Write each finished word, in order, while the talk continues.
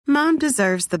Mom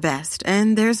deserves the best,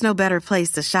 and there's no better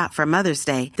place to shop for Mother's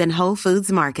Day than Whole Foods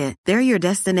Market. They're your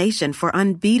destination for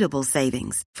unbeatable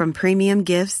savings, from premium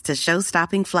gifts to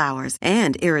show-stopping flowers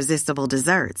and irresistible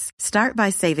desserts. Start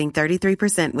by saving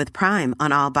 33% with Prime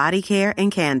on all body care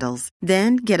and candles.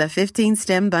 Then get a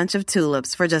 15-stem bunch of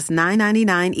tulips for just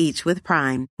 $9.99 each with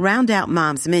Prime. Round out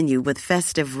Mom's menu with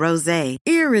festive rosé,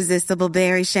 irresistible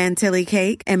berry chantilly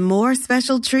cake, and more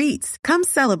special treats. Come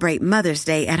celebrate Mother's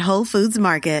Day at Whole Foods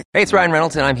Market. Hey, it's Ryan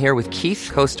Reynolds, and I'm here with Keith,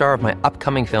 co-star of my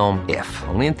upcoming film, If,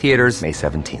 only in theaters May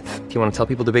 17th. Do you want to tell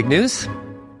people the big news?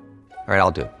 All right,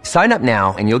 I'll do it. Sign up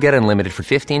now and you'll get unlimited for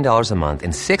 $15 a month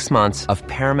and 6 months of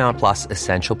Paramount Plus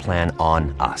Essential Plan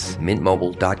on us.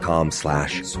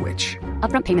 MintMobile.com/switch.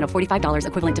 Upfront payment of $45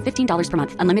 equivalent to $15 per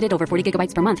month. Unlimited over 40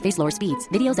 gigabytes per month. Face lower speeds.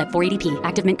 Videos at 480p.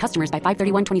 Active Mint customers by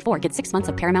 531.24 get 6 months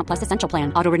of Paramount Plus Essential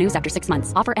Plan. Auto renews after 6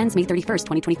 months. Offer ends May 31st,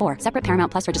 2024. Separate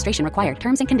Paramount Plus registration required.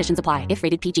 Terms and conditions apply if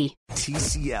rated PG.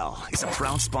 TCL is a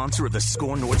proud sponsor of the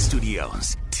Score North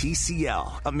Studios.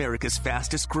 TCL, America's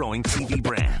fastest growing TV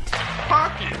brand.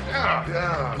 Hockey,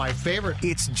 yeah. My favorite.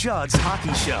 It's Judd's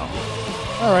Hockey Show.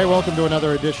 All right, welcome to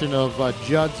another edition of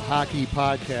Judd's Hockey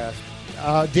Podcast.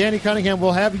 Danny Cunningham,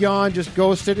 we'll have you on. Just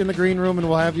go sit in the green room and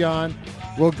we'll have you on.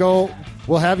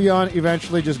 We'll have you on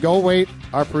eventually. Just go wait.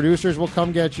 Our producers will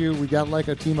come get you. We got like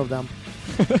a team of them.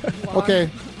 Okay,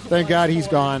 thank God he's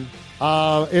gone.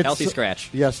 It's Healthy scratch.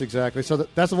 Yes, exactly. So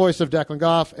that's the voice of Declan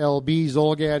Goff, LB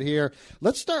Zolgad here.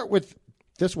 Let's start with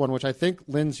this one, which I think,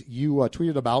 Linz, you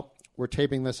tweeted about. We're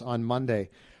taping this on Monday.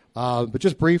 But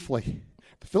just briefly,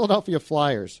 the Philadelphia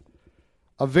Flyers,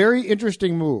 a very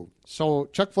interesting move. So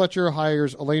Chuck Fletcher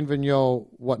hires Alain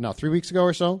Vigneault, 3 weeks ago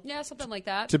or so? Yeah, something like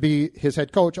that. To be his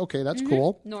head coach. Okay, that's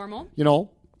cool. Normal. You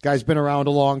know, guy's been around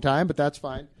a long time, but that's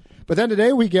fine. But then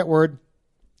today we get word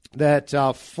that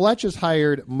Fletch has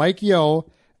hired Mike Yeo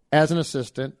as an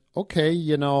assistant. Okay,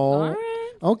 you know. All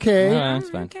right. Okay. All right, that's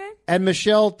fine. Okay. And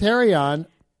Michel Therrien,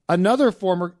 another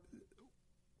former.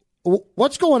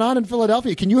 What's going on in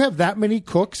Philadelphia? Can you have that many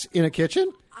cooks in a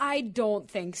kitchen? I don't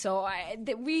think so.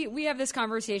 We have this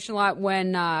conversation a lot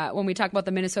when we talk about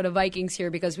the Minnesota Vikings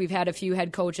here, because we've had a few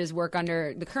head coaches work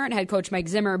under the current head coach, Mike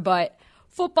Zimmer, but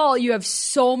football, you have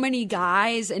so many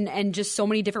guys and just so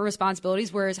many different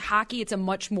responsibilities, whereas hockey, it's a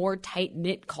much more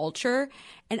tight-knit culture.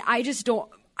 And I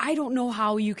don't know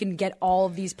how you can get all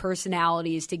of these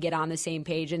personalities to get on the same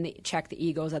page and check the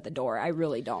egos at the door. I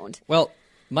really don't. Well,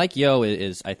 Mike Yeo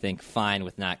is, I think, fine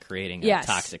with not creating a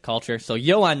toxic culture. So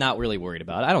Yeo, I'm not really worried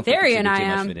about. I don't think it's too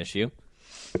much of an issue.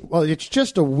 Well, it's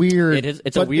just a weird.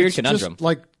 It's a weird conundrum. Just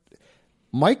like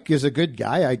Mike is a good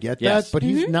guy, I get that, but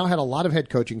he's Mm-hmm. now had a lot of head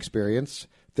coaching experience.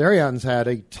 Therian's had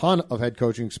a ton of head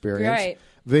coaching experience. Right.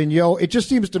 Vigneault, it just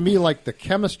seems to me like the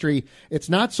chemistry. It's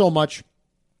not so much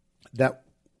that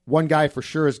one guy for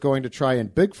sure is going to try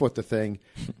and Bigfoot the thing.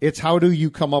 It's how do you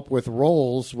come up with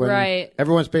roles when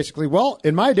everyone's basically, well,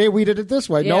 in my day, we did it this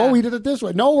way. Yeah. No, we did it this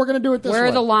way. No, we're going to do it this way. Where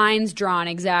are the lines drawn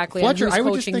exactly? Fletcher, and who's I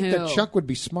would just coaching think who? that Chuck would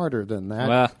be smarter than that.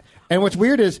 Well. And what's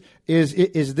weird is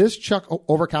this Chuck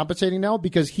overcompensating now?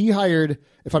 Because he hired,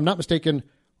 if I'm not mistaken,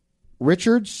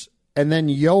 Richards and then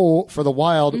Yeo for the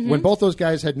Wild when both those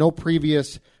guys had no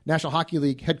previous National Hockey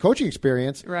League head coaching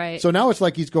experience. Right. So now it's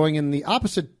like he's going in the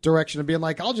opposite direction and being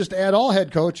like, I'll just add all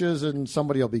head coaches and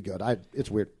somebody will be good. It's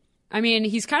weird. I mean,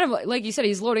 he's kind of, like you said,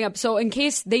 he's loading up. So in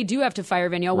case they do have to fire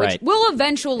Vigneault, which Right. will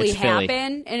eventually It's Philly.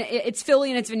 happen, and it's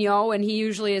Philly and it's Vigneault, and he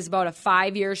usually is about a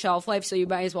 5-year shelf life, so you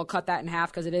might as well cut that in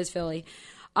half because it is Philly.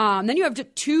 Then you have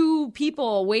two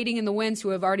people waiting in the wings who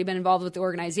have already been involved with the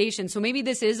organization. So maybe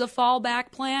this is a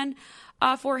fallback plan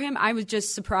for him. I was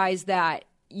just surprised that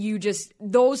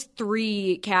those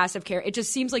three cast of characters, it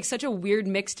just seems like such a weird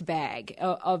mixed bag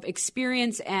of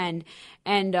experience and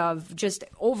of just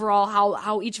overall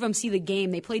how each of them see the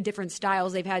game. They play different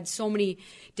styles. They've had so many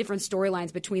different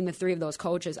storylines between the three of those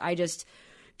coaches.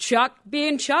 Chuck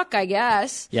being Chuck, I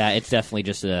guess. Yeah, it's definitely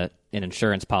just an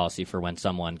insurance policy for when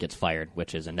someone gets fired,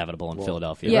 which is inevitable in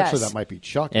Philadelphia. Yeah. Actually, that might be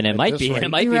Chuck. And it might be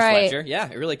Right. Fletcher.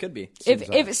 Yeah, it really could be. So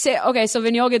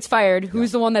Vigneault gets fired.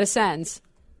 Who's the one that ascends?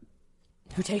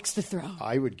 Who takes the throne?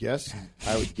 I would guess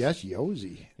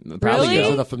Yosi. Probably Really? Because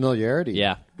Yeo. of the familiarity.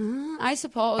 Yeah. I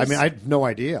suppose. I mean, I have no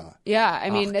idea. Yeah,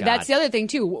 I mean, God. that's the other thing,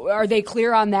 too. Are they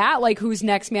clear on that? Like, who's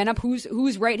next man up?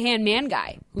 Who's right-hand man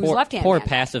guy? Who's left-hand Poor man guy?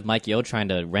 passive Mike Yeo trying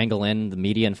to wrangle in the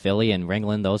media in Philly and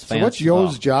wrangle in those fans. So what's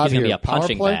Yo's job He's here? going to be a Power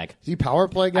punching play? bag. Is he power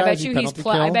play guy? I bet Is he you penalty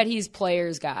kill? I bet he's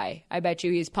players guy. I bet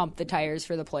you he's pumped the tires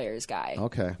for the players guy.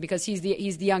 Okay. Because he's the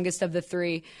youngest of the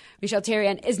three. Michel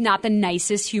Therrien is not the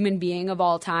nicest human being of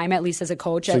all time, at least as a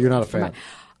coach. So you're not a fan?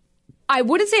 I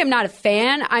wouldn't say I'm not a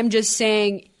fan. I'm just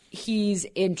saying he's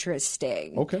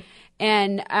interesting. Okay.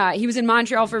 And he was in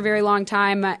Montreal for a very long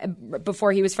time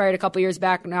before he was fired a couple years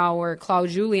back now, where Claude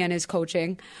Julien is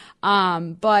coaching.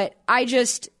 But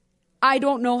I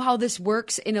don't know how this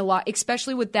works in a lot,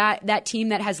 especially with that team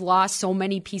that has lost so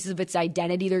many pieces of its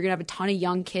identity. They're going to have a ton of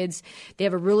young kids. They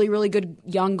have a really, really good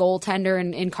young goaltender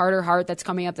in Carter Hart that's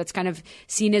coming up, that's kind of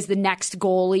seen as the next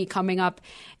goalie coming up.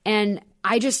 And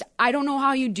I don't know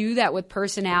how you do that with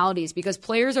personalities, because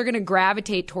players are going to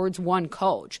gravitate towards one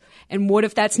coach. And what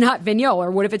if that's not Vigneault,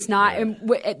 or what if it's not?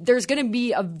 There's going to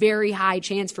be a very high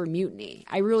chance for mutiny.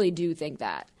 I really do think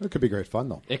that. It could be great fun,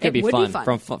 though. It could be fun.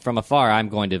 From afar, I'm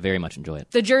going to very much enjoy it.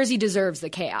 The jersey deserves the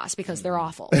chaos because they're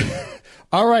awful.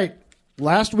 All right.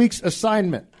 Last week's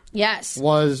assignment. Yes.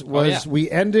 Was we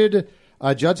ended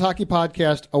Judd's Hockey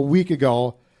Podcast a week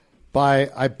ago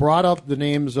I brought up the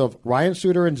names of Ryan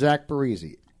Suter and Zach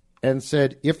Parise and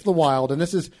said, if the Wild, and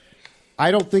this is,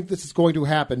 I don't think this is going to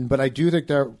happen, but I do think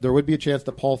there would be a chance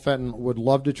that Paul Fenton would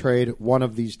love to trade one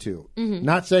of these two. Mm-hmm.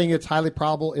 Not saying it's highly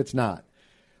probable, it's not.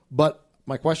 But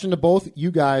my question to both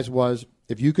you guys was,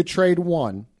 if you could trade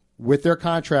one with their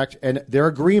contract and their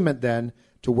agreement then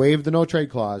to waive the no-trade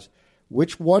clause,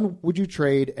 which one would you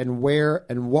trade, and where,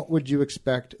 and what would you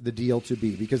expect the deal to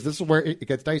be? Because this is where it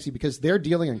gets dicey, because they're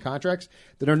dealing in contracts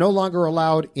that are no longer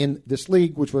allowed in this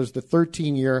league, which was the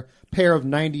 13-year pair of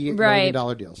 $98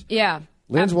 million deals. Yeah.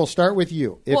 Linz, we'll start with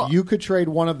you. If you could trade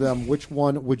one of them, which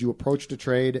one would you approach to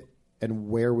trade, and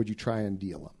where would you try and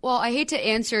deal them? Well, I hate to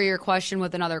answer your question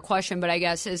with another question, but I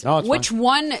guess which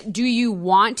one do you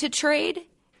want to trade?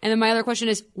 And then my other question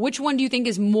is, which one do you think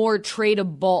is more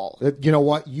tradable? You know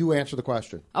what? You answer the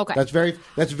question. Okay. That's very,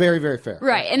 very fair.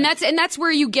 Right. And that's where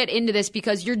you get into this,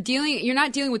 because you're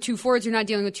not dealing with two forwards, you're not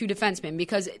dealing with two defensemen,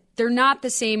 because they're not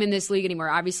the same in this league anymore.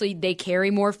 Obviously, they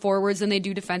carry more forwards than they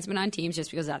do defensemen on teams,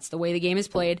 just because that's the way the game is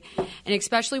played. And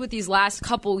especially with these last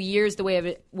couple years, the way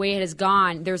it has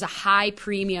gone, there's a high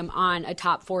premium on a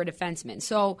top four defenseman.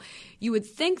 So you would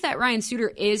think that Ryan Suter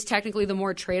is technically the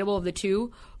more tradable of the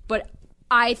two, but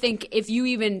I think if you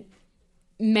even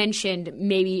mentioned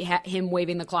maybe him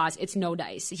waiving the clause, it's no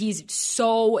dice. He's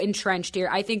so entrenched here.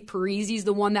 I think Parise's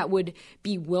the one that would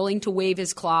be willing to waive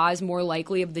his clause, more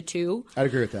likely of the two. I'd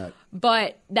agree with that.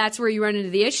 But that's where you run into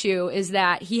the issue, is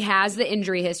that he has the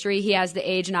injury history, he has the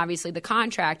age, and obviously the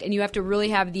contract. And you have to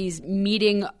really have these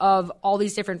meeting of all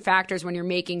these different factors when you're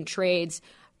making trades.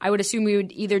 I would assume we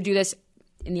would either do this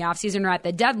in the offseason or at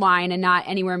the deadline and not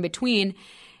anywhere in between.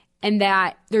 And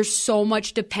that there's so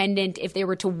much dependent if they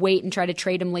were to wait and try to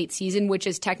trade him late season, which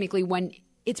is technically when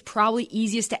it's probably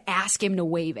easiest to ask him to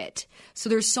waive it. So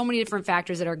there's so many different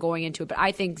factors that are going into it. But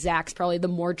I think Zach's probably the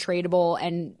more tradable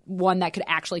and one that could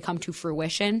actually come to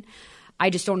fruition.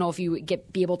 I just don't know if you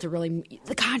would be able to really –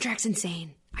 the contract's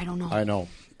insane. I don't know. I know.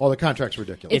 Oh, the contract's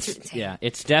ridiculous. It's insane. Yeah,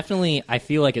 it's definitely – I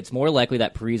feel like it's more likely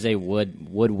that Parise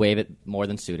would waive it more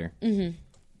than Suter. Mm-hmm.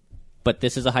 But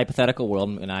this is a hypothetical world,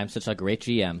 and I'm such a great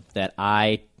GM that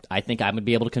I think I'm going to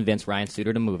be able to convince Ryan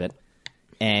Suter to move it.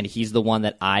 And he's the one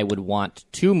that I would want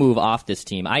to move off this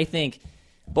team. I think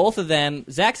both of them,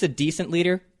 Zach's a decent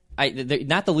leader.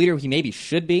 Not the leader he maybe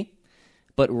should be,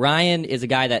 but Ryan is a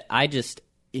guy that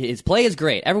his play is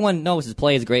great. Everyone knows his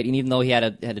play is great, and even though he had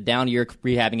a down year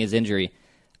rehabbing his injury,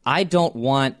 I don't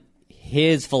want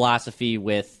his philosophy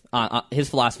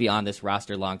on this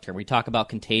roster long term. We talk about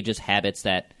contagious habits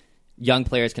that young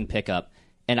players can pick up,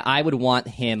 and I would want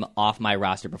him off my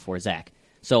roster before Zach.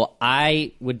 So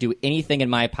I would do anything in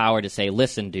my power to say,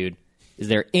 listen, dude, is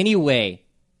there any way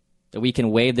that we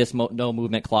can waive this no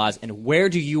movement clause, and where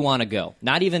do you want to go?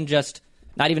 Not even just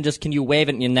can you waive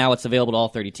it and now it's available to all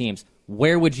 30 teams.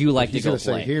 Where would you like to go play? He's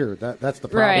going to say here. That's the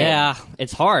problem. Right. Yeah,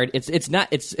 it's hard. It's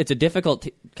a difficult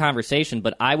conversation,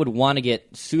 but I would want to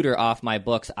get Suter off my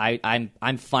books.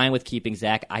 I'm fine with keeping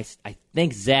Zach. I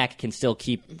think Zach can still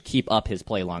keep up his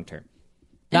play long term.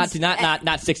 Not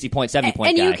 60-point, 70-point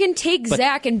and guy. You can take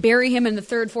Zach and bury him in the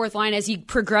third, fourth line as he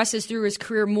progresses through his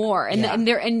career more. And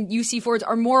UC forwards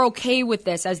are more okay with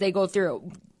this as they go through.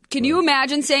 Can you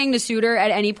imagine saying to Suter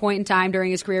at any point in time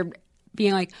during his career,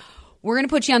 being like, "We're going to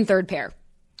put you on third pair"?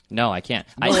 No, I can't.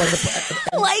 And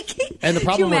the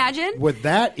problem with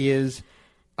that is,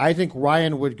 I think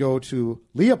Ryan would go to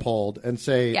Leopold and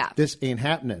say, "This ain't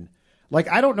happening." Like,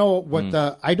 I don't know what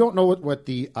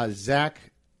the Zach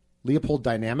Leopold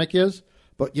dynamic is,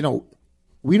 but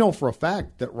we know for a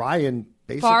fact that Ryan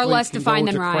basically far less can defined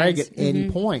go than to Craig Ryan's. at any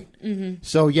point. Mm-hmm.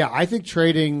 So I think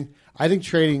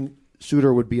trading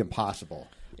Suter would be impossible.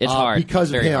 It's hard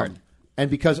because it's of him hard. and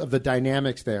because of the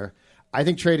dynamics there. I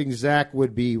think trading Zach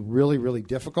would be really, really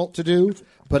difficult to do.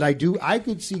 But I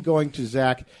could see going to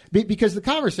Zach because the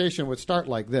conversation would start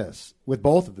like this with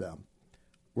both of them.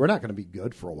 We're not going to be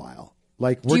good for a while.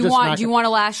 Like, do you want a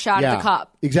last shot at the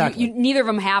cup? Exactly. Neither of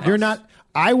them have. You're not.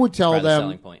 I would tell them.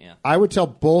 Selling point, yeah. I would tell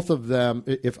both of them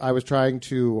if I was trying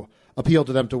to appeal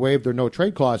to them to waive their no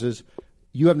trade clauses.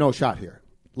 You have no shot here.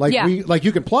 Like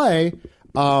you can play,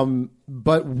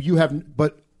 but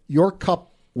your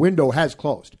cup window has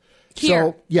closed. Here.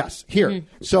 So yes, here.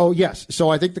 Mm-hmm. So yes. So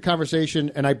I think the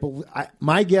conversation, and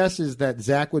my guess is that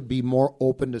Zach would be more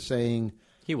open to saying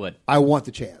he would. I want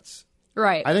the chance.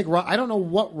 Right. I don't know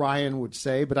what Ryan would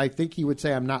say, but I think he would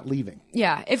say I'm not leaving.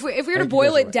 Yeah. If we were to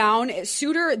boil it down,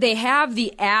 Suter, they have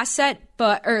the asset,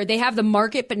 or they have the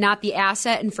market, but not the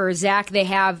asset. And for Zach, they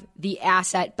have the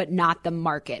asset, but not the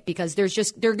market, because there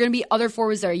are going to be other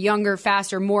forwards that are younger,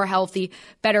 faster, more healthy,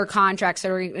 better contracts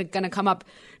that are going to come up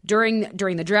during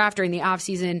the draft, during the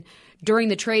offseason, during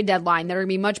the trade deadline, that are going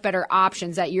to be much better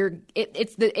options. That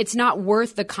it's not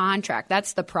worth the contract.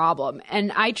 That's the problem.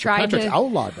 And I tried the contract's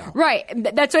outlawed now.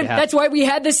 Right. That's why we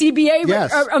had the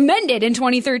CBA amended in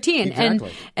 2013.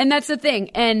 Exactly. And that's the thing.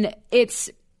 And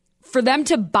it's for them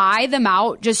to buy them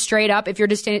out just straight up. If you're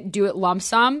just to do it lump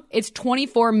sum, it's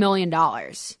 $24 million,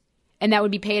 and that would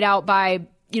be paid out by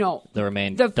the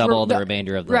remainder of the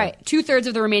 2/3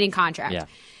 of the remaining contract. Yeah.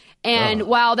 And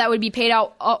while that would be paid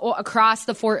out across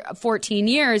the 14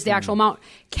 years, the actual amount,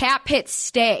 cap hits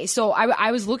stay. So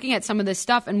I was looking at some of this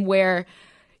stuff, and where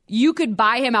you could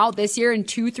buy him out this year, and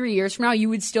 2-3 years from now, you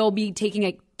would still be taking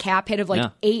a cap hit of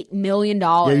 $8 million.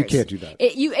 Yeah, you can't do that.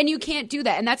 You can't do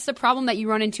that. And that's the problem that you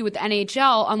run into with the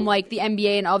NHL, unlike the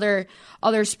NBA and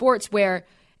other sports, where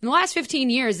in the last 15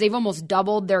 years, they've almost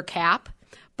doubled their cap.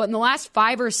 But in the last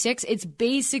 5 or 6, it's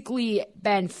basically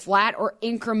been flat or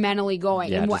incrementally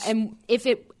going. Yeah, and if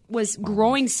it was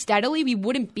growing steadily, we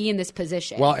wouldn't be in this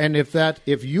position. Well, and if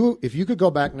you could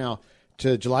go back now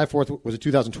to July 4th, was it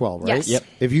 2012, right? Yes. Yep.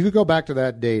 If you could go back to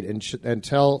that date and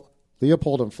tell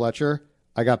Leopold and Fletcher,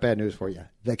 I got bad news for you.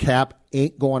 The cap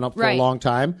ain't going up for a long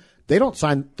time. They don't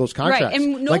sign those contracts. Right,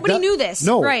 and nobody knew this.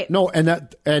 No, right. No, and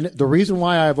the reason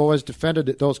why I've always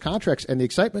defended those contracts and the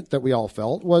excitement that we all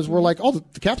felt was we're like, oh,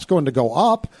 the cap's going to go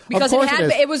up. Because of course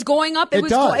it was going up. It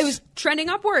was trending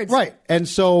upwards. Right. And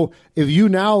so if you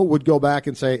now would go back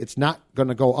and say it's not going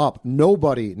to go up,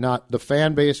 nobody, not the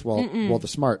fan base, well, the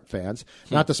smart fans,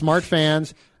 not the smart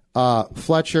fans,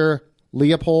 Fletcher,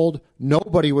 Leopold,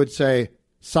 nobody would say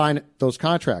sign those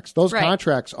contracts. Those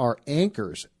contracts are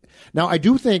anchors. Now, I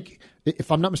do think,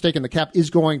 if I'm not mistaken, the cap is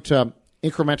going to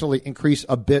incrementally increase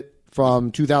a bit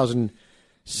from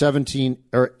 2017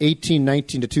 or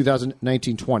 18-19 to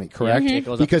 2019-20, correct?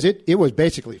 Mm-hmm. Because it was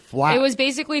basically flat. It was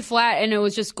basically flat, and it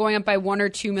was just going up by 1 or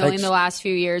 2 million the last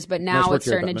few years, but now it's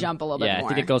starting to jump a little bit more. Yeah, I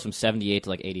think it goes from 78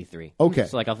 to 83. Okay.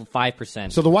 So a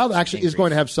 5%. So the Wild actually is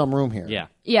going to have some room here. Yeah.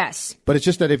 Yes. But it's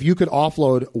just that if you could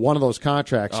offload one of those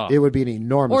contracts, it would be an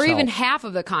enormous Or even help. half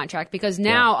of the contract, because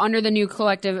now under the new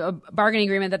collective bargaining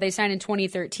agreement that they signed in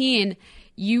 2013,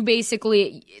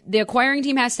 the acquiring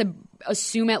team has to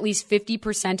assume at least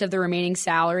 50% of the remaining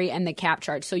salary and the cap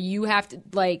charge. So you have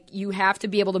to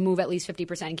be able to move at least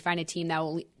 50% and find a team that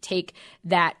will take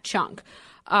that chunk.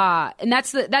 And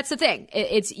that's the thing.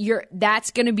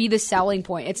 That's going to be the selling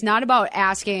point. It's not about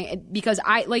asking, because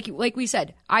like we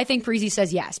said, I think Parise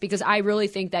says yes, because I really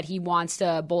think that he wants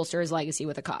to bolster his legacy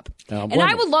with a cup. And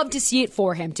I would love to see it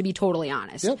for him, to be totally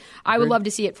honest. Yep, I would love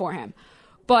to see it for him.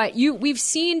 But we've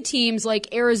seen teams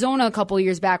like Arizona a couple of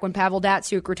years back when Pavel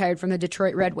Datsyuk retired from the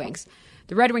Detroit Red Wings.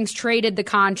 The Red Wings traded the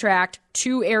contract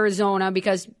to Arizona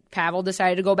because Pavel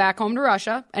decided to go back home to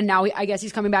Russia, and now I guess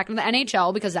he's coming back to the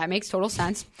NHL because that makes total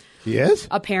sense. He is?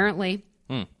 Apparently.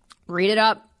 Read it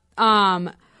up.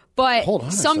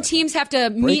 But some teams have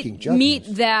to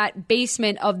meet that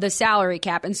basement of the salary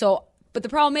cap, and so. But the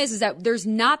problem is that there's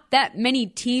not that many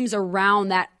teams around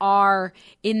that are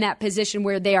in that position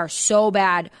where they are so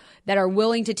bad that are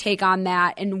willing to take on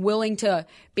that and willing to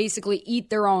basically eat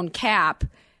their own cap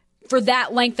for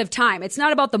that length of time. It's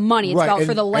not about the money. It's about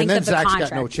for the length of the Zach's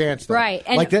contract. Got no chance, though. Right.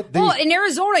 And, in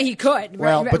Arizona, he could.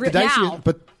 Well, but now.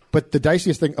 But the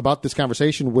diciest thing about this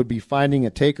conversation would be finding a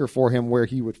taker for him where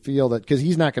he would feel that, because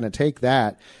he's not going to take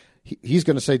that. He's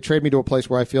going to say, trade me to a place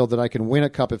where I feel that I can win a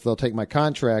cup if they'll take my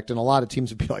contract. And a lot of teams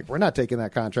would be like, we're not taking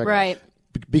that contract. Right.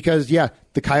 Because,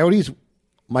 the Coyotes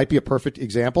might be a perfect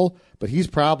example, but he's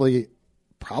probably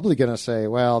going to say,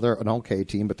 well, they're an okay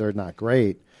team, but they're not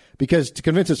great. Because to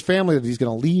convince his family that he's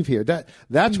going to leave here,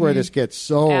 that's where this gets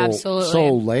so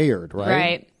layered,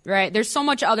 right? Right. There's so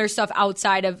much other stuff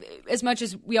outside of, as much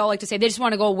as we all like to say, they just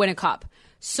want to go win a cup.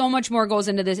 So much more goes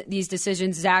into these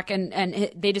decisions. Zach and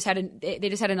they just had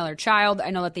another child. I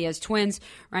know that he has twins.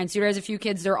 Ryan Suter has a few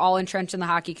kids. They're all entrenched in the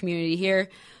hockey community here.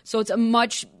 So it's a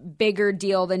much bigger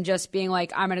deal than just being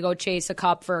like, I'm going to go chase a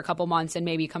cup for a couple months and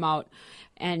maybe come out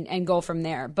and go from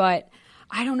there. But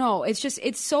I don't know.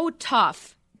 It's so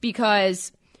tough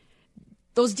because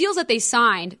those deals that they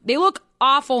signed, they look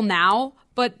awful now.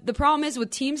 But the problem is with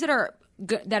teams that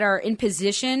are in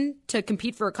position to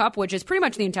compete for a cup, which is pretty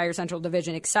much the entire Central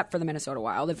Division except for the Minnesota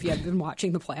Wild, if you have been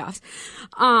watching the playoffs,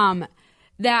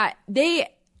 that they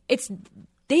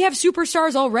have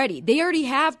superstars already. They already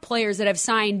have players that have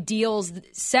signed deals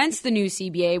since the new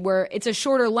CBA where it's a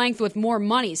shorter length with more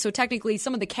money. So technically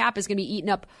some of the cap is going to be eaten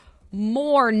up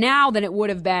more now than it would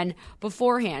have been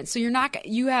beforehand. So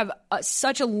you have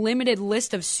such a limited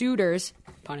list of suitors,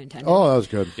 pun intended. Oh, that was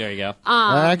good. There you go.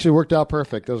 That actually worked out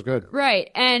perfect. That was good.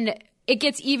 Right. And it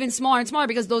gets even smaller and smaller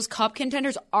because those cup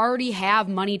contenders already have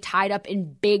money tied up in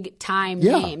big time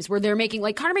games where they're making,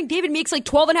 like Connor McDavid makes like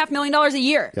 $12.5 million a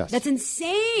year. Yes. That's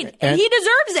insane. And he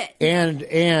deserves it.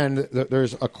 And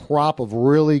there's a crop of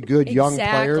really good young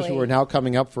players who are now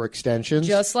coming up for extensions.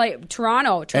 Just like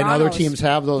Toronto. And other teams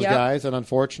have those guys. And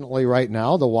unfortunately right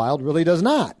now the Wild really does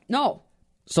not. No.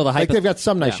 So they've got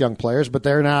some nice young players, but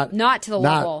they're not to the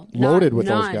level. Loaded with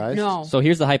those guys. No. So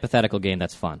here's the hypothetical game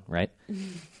that's fun, right?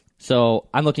 So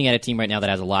I'm looking at a team right now that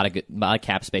has a lot of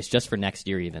cap space just for next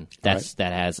year even. That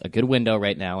has a good window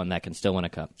right now and that can still win a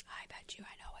cup. I bet you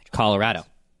I know which one. Colorado.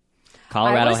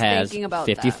 Colorado has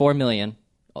 $54 million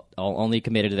only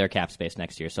committed to their cap space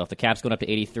next year. So if the cap's going up to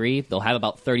 83, they'll have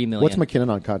about $30 million. What's McKinnon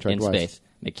on contract in space?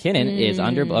 McKinnon is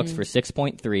under books for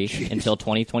 6.3 until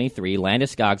 2023.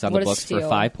 Landeskog's on the books for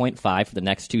 5.5 for the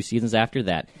next 2 seasons after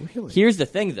that. Really? Here's the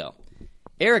thing, though.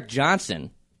 Erik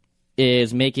Johnson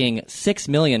is making $6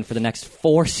 million for the next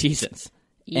 4 seasons.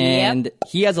 Yep. And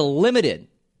he has a limited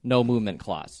no movement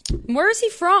clause. Where is he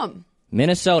from?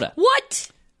 Minnesota.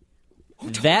 What?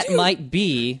 That might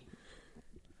be...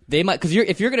 They might, because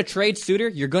if you're going to trade Suter,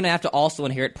 you're going to have to also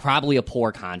inherit probably a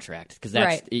poor contract because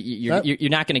that's you're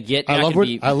not going to get. I love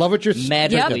what you're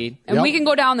magically. Yep. And we can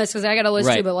go down this because I got a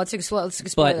list too. But let's explore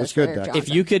this. Good, for if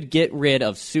you could get rid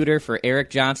of Suter for Erik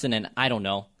Johnson, and I don't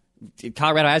know,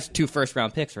 Colorado has 2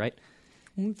 first-round picks, right?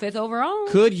 5th overall.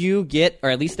 Could you get, or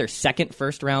at least their 2nd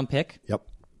first-round pick? Yep.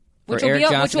 Which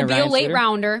will be a late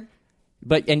rounder.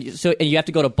 But and you have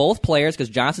to go to both players because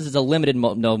Johnson's is a limited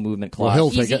no movement clause. Well,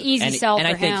 he'll take it. Easy sell for him.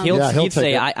 And I think he'd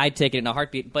say I'd take it in a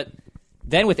heartbeat. But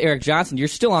then with Erik Johnson, you're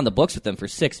still on the books with them for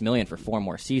 $6 million for 4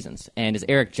 more seasons. And is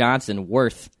Erik Johnson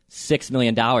worth $6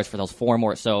 million for those 4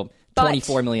 more? So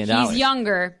 $24 million. He's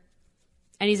younger,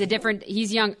 and he's a different.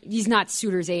 He's young. He's not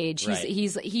Suter's age. Right.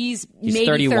 He's maybe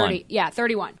 31. 30. Yeah,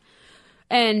 31.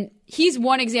 And he's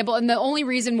one example. And the only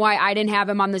reason why I didn't have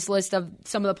him on this list of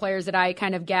some of the players that I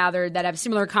kind of gathered that have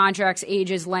similar contracts,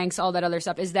 ages, lengths, all that other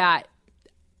stuff, is that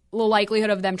the likelihood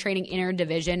of them trading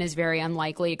inter-division is very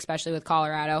unlikely, especially with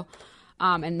Colorado.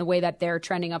 And the way that they're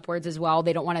trending upwards as well.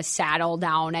 They don't want to saddle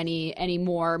down any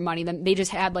more money. They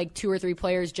just had like 2 or 3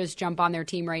 players just jump on their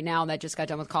team right now that just got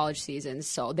done with college seasons.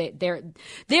 So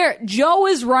Joe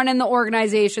is running the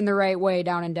organization the right way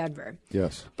down in Denver.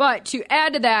 Yes. But to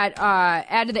add to that,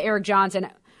 add to the Erik Johnson,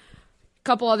 a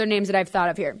couple other names that I've thought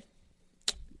of here.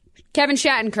 Kevin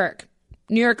Shattenkirk,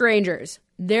 New York Rangers.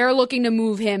 They're looking to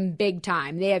move him big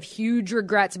time. They have huge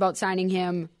regrets about signing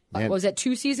him. Was it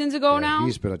 2 seasons ago now?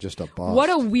 He's been just a boss. What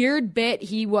a weird bit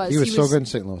he was. He was so good in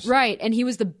St. Louis. Right, and he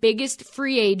was the biggest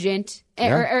free agent.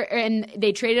 And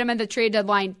they traded him at the trade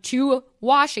deadline to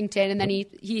Washington, and then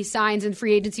he signs in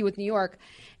free agency with New York.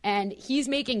 And he's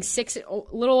making a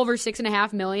little over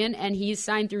 $6.5 million, and he's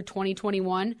signed through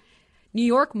 2021. New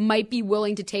York might be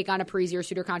willing to take on a Parise or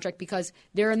Suter contract because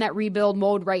they're in that rebuild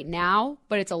mode right now,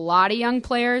 but it's a lot of young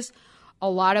players, a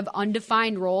lot of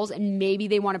undefined roles, and maybe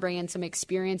they want to bring in some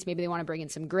experience. Maybe they want to bring in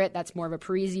some grit. That's more of a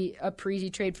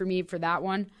Parise trade for me for that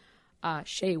one.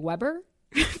 Shea Weber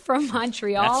from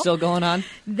Montreal. That's still going on?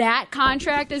 That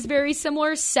contract is very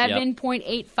similar,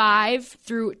 7.85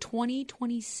 through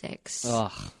 2026.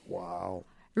 Ugh. Wow.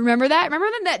 Remember that?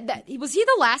 That was he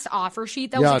the last offer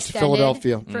sheet that was extended? Yeah, it's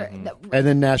Philadelphia. And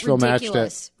then Nashville matched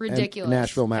it. Ridiculous.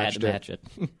 Nashville matched it.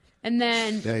 And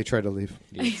then... Yeah, he tried to leave.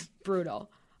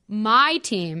 Brutal. My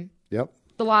team, the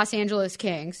Los Angeles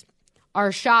Kings,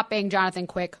 are shopping Jonathan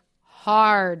Quick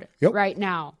hard right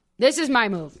now. This is my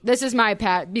move. This is my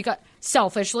pat. Because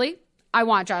selfishly, I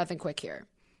want Jonathan Quick here.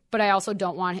 But I also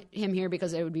don't want him here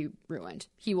because it would be ruined.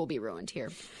 He will be ruined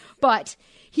here. But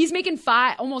he's making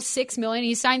almost $6 million.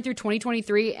 He's signed through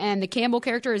 2023, and the Campbell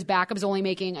character, his backup, is only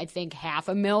making, I think, $500,000,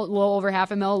 a little over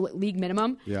 $500,000 league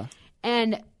minimum. Yeah.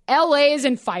 And LA is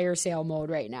in fire sale mode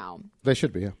right now. They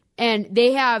should be, yeah. And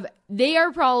they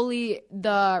are probably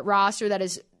the roster that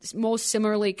is most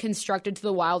similarly constructed to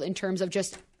the Wild in terms of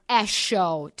just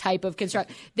show type of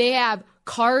construct. They have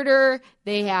Carter,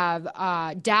 they have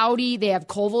Doughty, they have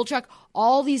Kovalchuk.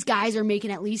 All these guys are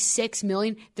making at least $6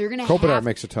 million. They're going to Kopitar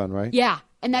makes a ton, right? Yeah,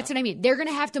 and that's what I mean. They're going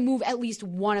to have to move at least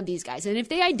one of these guys. And if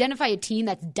they identify a team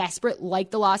that's desperate,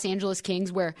 like the Los Angeles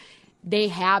Kings, where they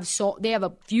have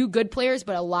a few good players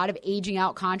but a lot of aging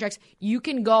out contracts, you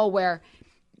can go where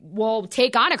we'll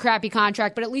take on a crappy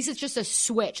contract, but at least it's just a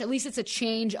switch. At least it's a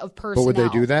change of personnel. But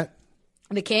would they do that?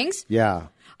 The Kings? Yeah.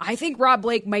 I think Rob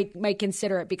Blake might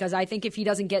consider it, because I think if he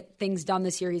doesn't get things done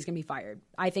this year, he's going to be fired.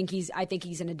 I think he's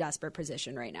in a desperate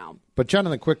position right now. But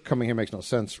Jonathan Quick coming here makes no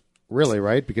sense, really,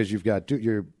 right? Because you've got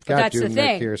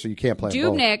Dubnyk here, so you can't play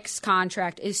Dubnyk's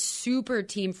contract is super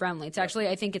team friendly. It's actually,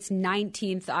 I think it's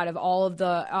 19th out of all of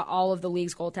the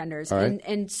league's goaltenders. Right.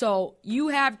 And so you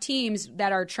have teams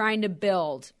that are trying to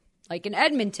build, like in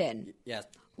Edmonton,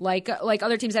 like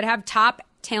other teams that have top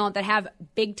talent, that have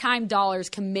big time dollars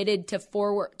committed to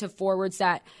forwards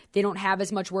that they don't have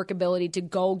as much workability to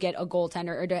go get a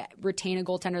goaltender or to retain a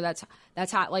goaltender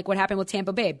that's hot. Like what happened with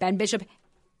Tampa Bay. Ben Bishop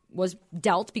was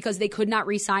dealt because they could not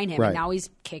re-sign him, and now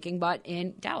he's kicking butt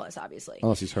in Dallas, obviously.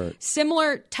 Unless he's hurt.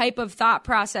 Similar type of thought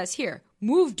process here.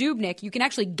 Move Dubnyk. You can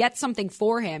actually get something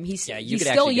for him. He's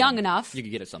still young enough. You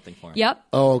could get something for him. Yep.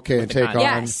 Oh, okay, and take on.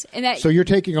 Yes. So you're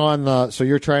taking on so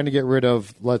you're trying to get rid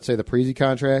of, let's say, the Parise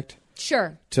contract?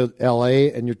 Sure. To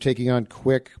L.A., and you're taking on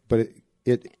Quick, but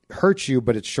it hurts you,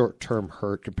 but it's short-term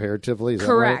hurt comparatively. Is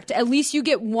correct. That right? At least you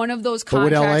get one of those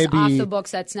contracts off the books.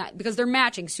 That's not, because they're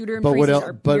matching. Suter and Parise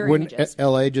are mirror wouldn't images.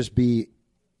 L.A. just be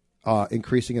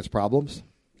increasing its problems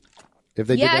if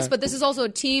they did that? Yes, but this is also a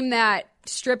team that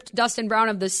stripped Dustin Brown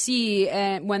of the C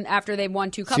after they won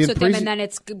 2 cups with him, and then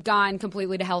it's gone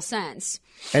completely to hell since.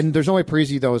 And there's no way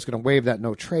Parise, though, is going to waive that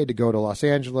no trade to go to Los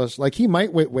Angeles. Like, he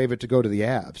might waive it to go to the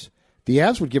Avs. The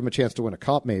Avs would give him a chance to win a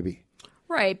cup, maybe.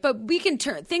 Right, but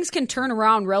things can turn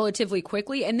around relatively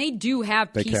quickly, and they do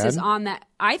have pieces on that.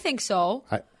 I think so.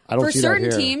 I don't see that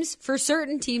here. For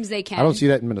certain teams, they can. I don't see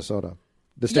that in Minnesota.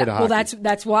 The state of hockey.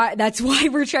 Well, that's why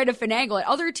we're trying to finagle it.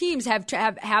 Other teams have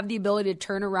the ability to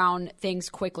turn around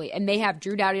things quickly, and they have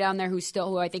Drew Doughty down there, who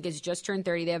I think has just turned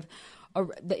 30.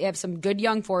 They have some good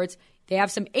young forwards. They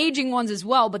have some aging ones as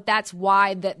well, but that's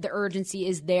why the urgency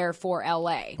is there for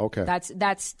LA. Okay,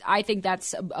 I think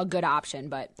that's a good option,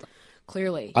 but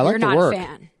clearly you're not a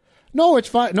fan. No, it's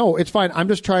fine. I'm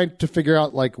just trying to figure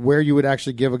out like where you would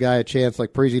actually give a guy a chance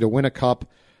like Parise to win a cup,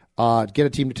 get a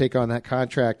team to take on that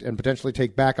contract, and potentially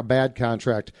take back a bad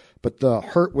contract, but the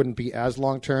hurt wouldn't be as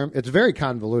long term. It's very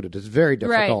convoluted. It's very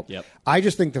difficult. Right. Yep. I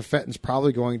just think the Fenton's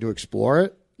probably going to explore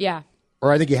it. Yeah.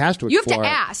 Or I think he has to explore it. You have to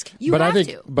ask. You have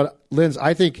to. But, Linz,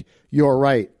 I think you're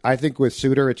right. I think with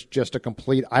Suter, it's just a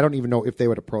complete – I don't even know if they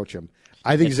would approach him.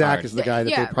 I think Zach is the guy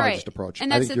that they probably just approach.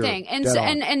 And that's the thing.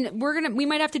 And we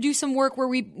might have to do some work where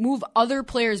we move other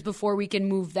players before we can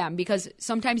move them, because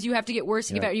sometimes you have to get worse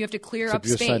to get better. You have to clear up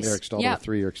space. space. Just signed Eric Staal to a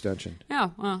 3-year extension.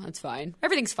 Oh, well, that's fine.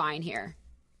 Everything's fine here.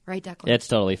 Right, Declan? It's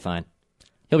totally fine.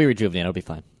 He'll be rejuvenated. It'll be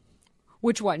fine.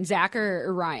 Which one, Zach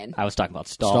or Ryan? I was talking about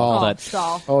Staal.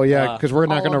 Staal. Oh, yeah, because we're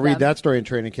not going to read that story in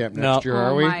training camp next year,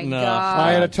 are we? My God.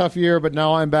 I had a tough year, but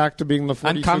now I'm back to being the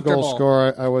 42-goal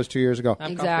scorer I was 2 years ago.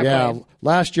 Exactly. Yeah,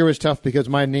 last year was tough because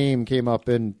my name came up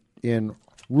in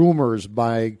rumors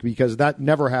because that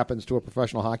never happens to a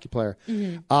professional hockey player.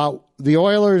 Mm-hmm. The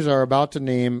Oilers are about to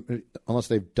name, unless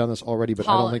they've done this already, but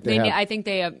Holland. I don't think they have. I think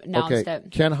they announced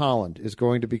it. Ken Holland is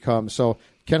going to become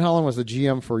Ken Holland was the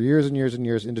GM for years and years and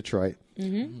years in Detroit.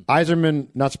 Mm-hmm. Yzerman,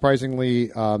 not surprisingly,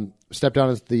 stepped down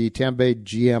as the Tampa Bay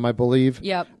GM, I believe.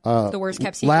 Yep. The worst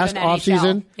kept secret last in the NHL.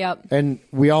 offseason. Yep. And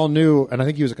we all knew, and I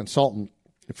think he was a consultant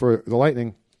for the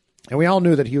Lightning, and we all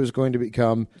knew that he was going to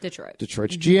become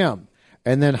Detroit's GM.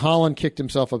 And then Holland kicked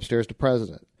himself upstairs to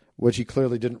president, which he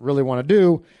clearly didn't really want to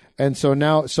do. And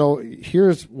so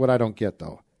here's what I don't get,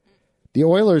 though. The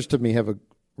Oilers, to me, have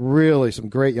really some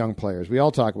great young players. We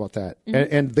all talk about that.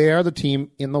 Mm-hmm. And they are the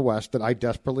team in the West that I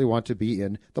desperately want to be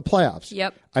in the playoffs.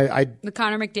 Yep. The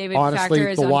Connor McDavid honestly, factor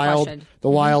is unquestioned. The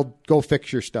Wild, go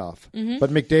fix your stuff. Mm-hmm.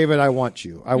 But McDavid, I want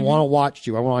you. I want to watch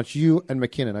you. I want to watch you and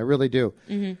McKinnon. I really do.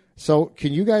 Mm-hmm. So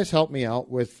can you guys help me out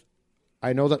with,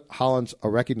 I know that Holland's a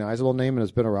recognizable name and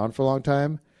has been around for a long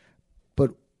time,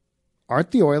 but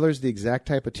aren't the Oilers the exact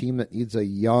type of team that needs a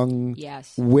young,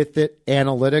 with it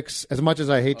analytics? As much as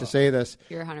I hate to say this,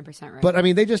 you're 100% right. But I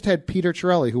mean, they just had Peter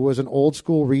Chiarelli, who was an old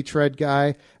school retread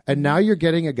guy, and now you're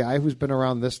getting a guy who's been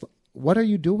around this. What are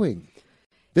you doing?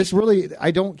 This really,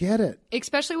 I don't get it.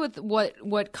 Especially with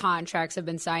what contracts have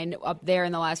been signed up there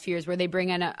in the last few years, where they bring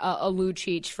in a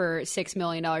Lucic for $6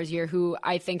 million a year, who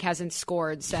I think hasn't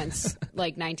scored since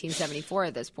like 1974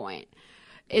 at this point.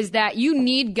 Is that you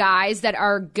need guys that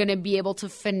are going to be able to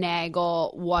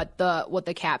finagle what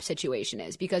the cap situation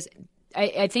is, because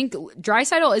I think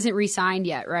Draisaitl isn't re-signed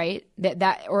yet, right?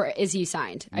 That or is he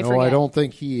signed? I forget. I don't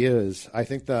think he is. I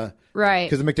think right,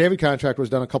 because the McDavid contract was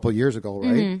done a couple of years ago,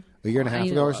 right? Mm-hmm. A year and a half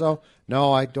ago or so.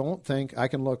 No, I don't think I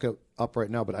can look it up right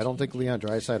now, but I don't think Leon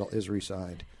Draisaitl is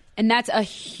re-signed. And that's a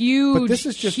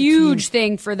huge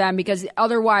thing for them, because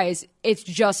otherwise it's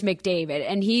just McDavid,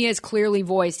 and he has clearly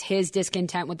voiced his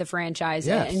discontent with the franchise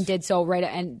and did so right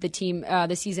at the team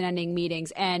the season-ending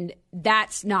meetings, and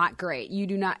that's not great. You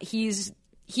do not. He's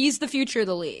the future of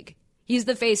the league. He's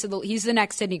the face of he's the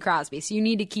next Sidney Crosby. So you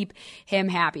need to keep him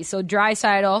happy. So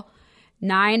Draisaitl,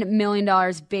 $9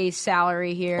 million base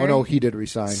salary here. Oh no, he did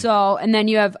resign. So, and then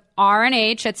you have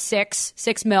RNH at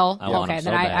 $6 mil. Okay,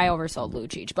 then I oversold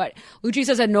Lucic, but Lucic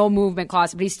has a no movement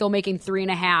clause, but he's still making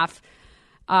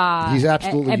 $3.5. He's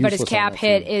absolutely but his useless cap on that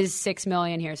hit team. is $6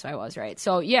 million here, so I was right.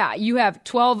 So yeah, you have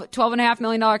 $12.5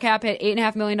 million cap hit,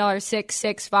 $8.5 million,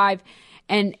 6, 5.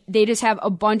 And they just have a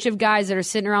bunch of guys that are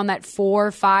sitting around that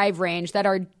 4-5 range that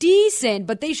are decent,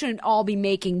 but they shouldn't all be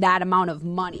making that amount of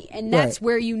money. And that's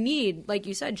where you need, like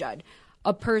you said, Judd,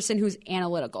 a person who's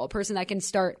analytical, a person that can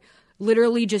start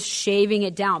literally just shaving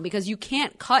it down, because you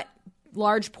can't cut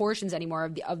large portions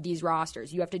anymore of these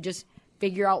rosters. You have to just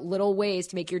figure out little ways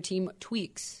to make your team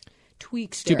tweaks.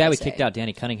 It's too bad we kicked out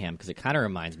Danny Cunningham, because it kind of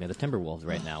reminds me of the Timberwolves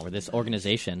right now, where this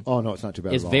organization oh no, it's not too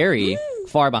bad is at all. very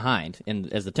far behind,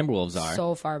 as the Timberwolves are.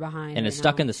 So far behind. And is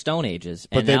stuck in the Stone Ages.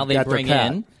 But and now they got their bring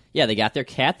cat. in, they got their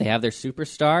cat, they have their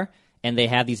superstar, and they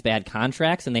have these bad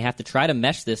contracts, and they have to try to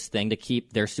mesh this thing to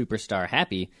keep their superstar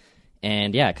happy.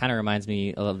 And it kind of reminds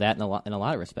me of that in a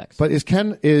lot of respects. But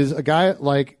is a guy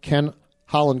like Ken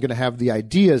Holland going to have the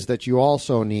ideas that you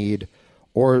also need,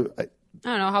 or I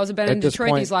don't know. How's it been in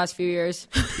Detroit these last few years?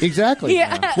 Exactly.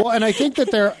 Yeah. Well, and I think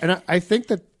that I think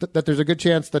that there's a good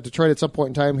chance that Detroit at some point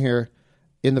in time here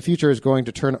in the future is going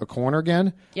to turn a corner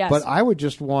again. Yes. But I would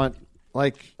just want,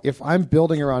 like, if I'm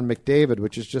building around McDavid,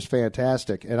 which is just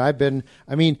fantastic, and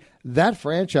that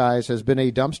franchise has been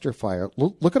a dumpster fire.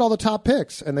 Look at all the top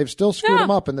picks, and they've still screwed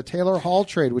them up in the Taylor Hall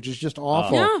trade, which is just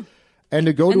awful. Yeah. And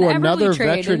to go And to the another Everly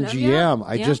trade, veteran and, GM,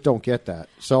 I just don't get that.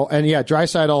 So, and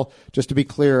Draisaitl, just to be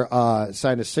clear,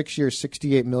 signed a 6-year,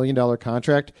 $68 million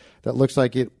contract that looks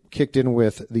like it kicked in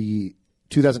with the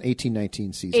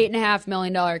 2018-19 season. $8.5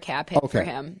 million cap hit for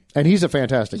him. And he's a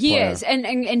fantastic player. He is. And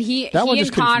he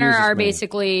and Connor are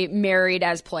basically married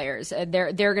as players.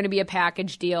 They're going to be a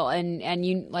package deal. And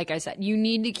you, like I said, you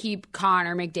need to keep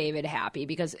Connor McDavid happy,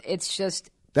 because it's just...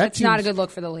 That's not a good look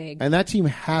for the league. And that team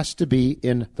has to be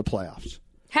in the playoffs.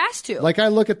 Has to. Like, I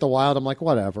look at the Wild, I'm like,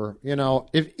 whatever.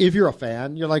 If you're a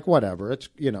fan, you're like, whatever. It's,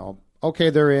 okay,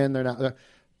 they're in, they're not.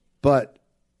 But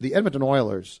the Edmonton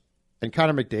Oilers and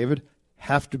Connor McDavid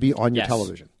have to be on your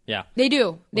television. Yeah, they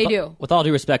do. They do. With all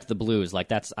due respect to the Blues,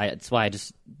 that's why I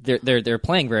just they're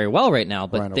playing very well right now,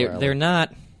 but they're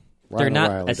not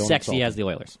as sexy as the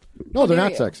Oilers. No, they're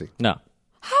not sexy. No.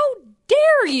 How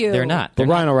dare you? They're not. But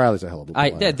Ryan O'Reilly's a hell of a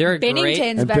player. They're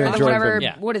Bennington's great. better And than Ben whatever. Jordan.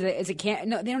 Yeah. What is it? Is it Cam?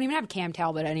 No, they don't even have Cam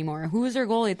Talbot anymore. Who was their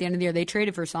goalie at the end of the year? They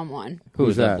traded for someone.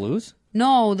 Who's that? The Blues?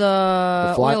 No,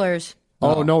 the Oilers.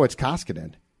 Oh no, it's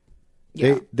Koskinen.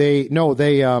 Yeah. They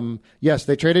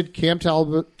traded Cam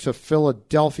Talbot to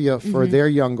Philadelphia for their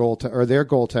young their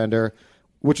goaltender,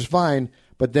 which is fine.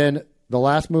 But then the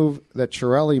last move that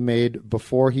Chiarelli made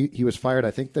before he was fired,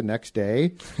 I think the next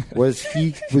day, was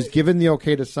he was given the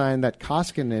okay to sign that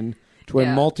Koskinen to a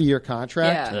multi-year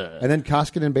contract, and then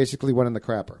Koskinen basically went in the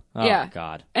crapper. Oh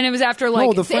God! And it was after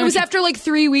like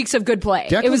 3 weeks of good play.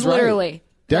 Declan's it was literally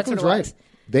right. Declan's right.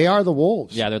 They are the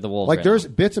Wolves. Yeah, they're the Wolves. Like right there's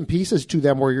now. bits and pieces to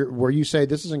them where you say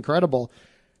this is incredible,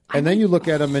 and then you look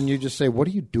at them and you just say, what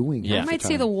are you doing? Yeah. I might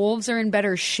say the Wolves are in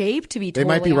better shape, to be They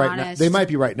totally might be right now. honest. They might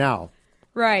be right now.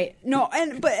 Right. No,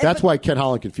 but That's why Ken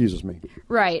Holland confuses me.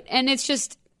 right. And it's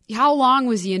just, how long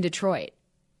was he in Detroit?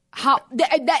 How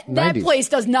that 90s. place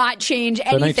does not change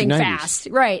anything 1990s. fast.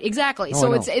 Right, exactly. Oh,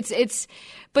 So I know. it's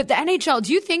but the NHL,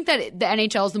 do you think that the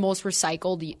NHL is the most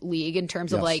recycled league in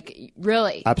terms of Yes. like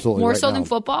really? Absolutely, More right so now. than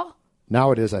football?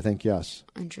 Now it is, I think, yes.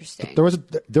 Interesting. There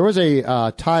was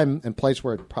a time and place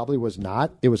where it probably was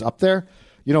not. It was up there.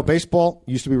 Baseball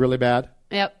used to be really bad.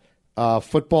 Yep.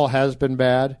 Football has been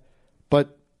bad,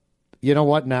 but you know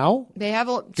what? Now They have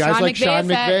guys Sean like Sean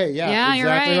McVay. McVay, yeah, you're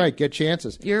exactly right. right. Get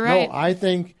chances. You're right. No,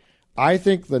 I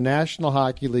think the National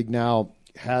Hockey League now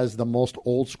has the most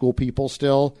old school people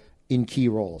still in key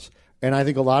roles. And I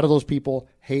think a lot of those people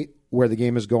hate where the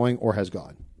game is going or has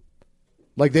gone.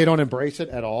 Like, they don't embrace it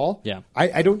at all. Yeah.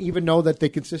 I don't even know that they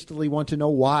consistently want to know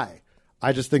why.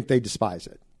 I just think they despise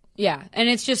it. Yeah, and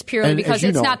it's just purely because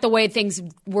it's not the way things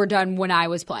were done when I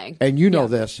was playing. And you know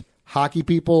this. Hockey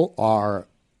people are,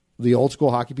 the old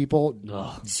school hockey people.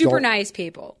 Super nice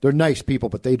people. They're nice people,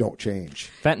 but they don't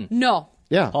change. Fenton. No.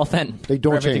 Yeah. Paul Fenton. They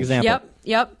don't Perfect change. example.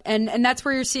 Yep. And that's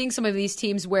where you're seeing some of these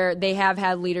teams where they have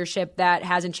had leadership that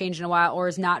hasn't changed in a while or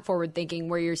is not forward thinking,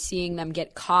 where you're seeing them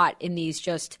get caught in these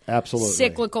just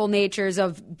cyclical natures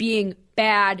of being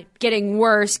bad, getting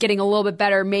worse, getting a little bit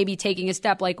better, maybe taking a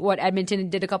step like what Edmonton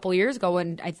did a couple of years ago.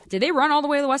 And did they run all the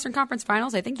way to the Western Conference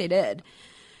Finals? I think they did.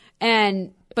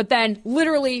 But then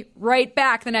literally right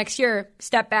back the next year,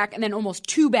 step back, and then almost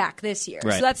 2 back this year.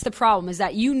 Right. So that's the problem, is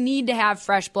that you need to have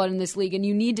fresh blood in this league, and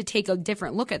you need to take a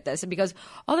different look at this, because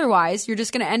otherwise you're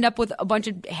just going to end up with a bunch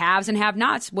of haves and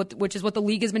have-nots, which is what the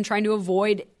league has been trying to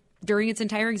avoid during its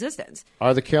entire existence.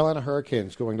 Are the Carolina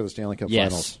Hurricanes going to the Stanley Cup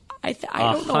Finals? I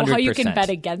don't know how you can bet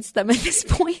against them at this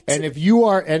point. And if you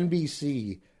are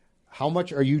NBC, how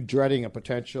much are you dreading a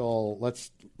potential,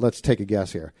 let's take a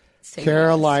guess here,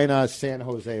 Carolina-San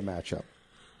Jose matchup?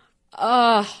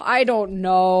 I don't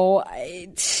know.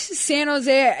 San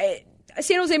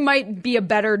Jose might be a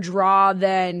better draw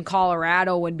than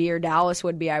Colorado would be or Dallas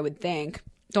would be, I would think.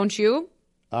 Don't you?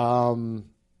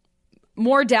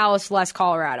 More Dallas, less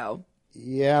Colorado.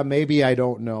 Yeah, maybe. I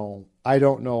don't know.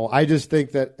 I just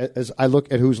think that as I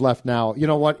look at who's left now, you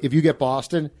know what? If you get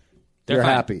Boston, you're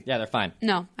fine. happy. Yeah, they're fine.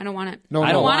 No, I don't want it. No,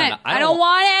 I don't want it. I don't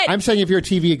want it. I'm saying if you're a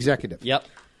TV executive. Yep.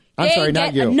 I'm sorry,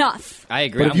 not you. Enough. I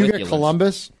agree. But if you get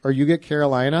Columbus or you get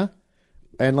Carolina,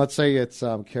 and let's say it's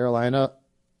Carolina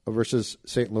versus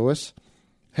St. Louis,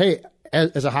 hey,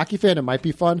 as a hockey fan, it might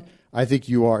be fun. I think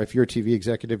you are. If you're a TV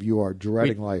executive, you are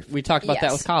dreading life. We talked about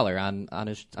that with Collar on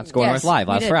Score North Live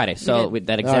last Friday. So with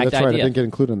that exact that's right. idea. I didn't get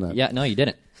included in that. Yeah, no, you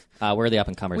didn't. Where are the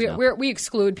up-and-comers now? We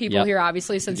exclude people here,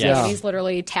 obviously, since he's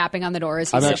literally tapping on the door as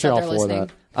he I'm sits actually up all there for listening.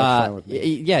 that. That's fine with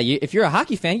me. Yeah, if you're a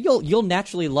hockey fan, you'll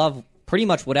naturally love pretty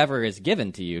much whatever is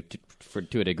given to you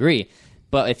to a degree.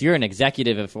 But if you're an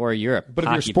executive or you're a But if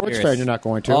you're a hockey sports purist, fan, you're not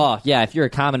going to. Oh, yeah, if you're a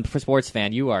common sports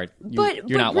fan, you're But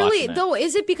not really, watching that. though,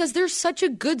 is it because they're such a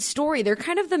good story? They're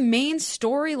kind of the main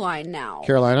storyline now.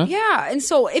 Carolina? Yeah, and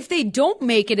so if they don't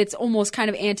make it, it's almost kind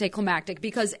of anticlimactic,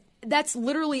 because that's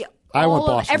literally I want all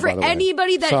Boston, of by the way.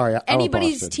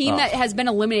 anybody's Boston. team that has been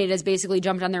eliminated has basically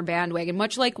jumped on their bandwagon,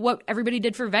 much like what everybody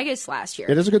did for Vegas last year.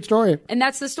 It is a good story. And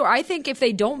that's the story. I think if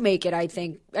they don't make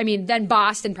it, then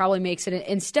Boston probably makes it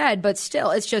instead. But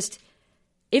still, it's just,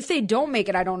 if they don't make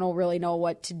it, I don't really know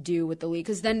what to do with the league,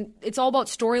 because then it's all about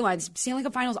storylines. Stanley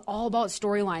Cup Finals all about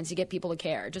storylines to get people to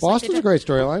care. Just Boston's a great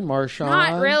storyline. Marchand.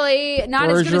 Not really. Not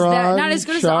as good as that. Not as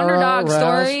good as the Chara, underdog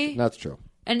Rask. story. That's true.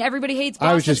 And everybody hates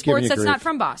I was Boston just giving sports you that's grief. not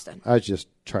from Boston. I was just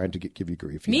trying to give you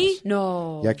grief. Me? Yes.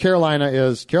 No. Yeah,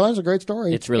 Carolina's a great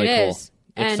story. It's really It cool. is.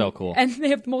 It's so cool. And they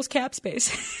have the most cap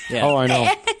space. Yeah. Oh, I know.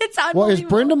 It's unbelievable. Well, is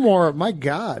Brenda Moore? My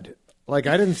God, I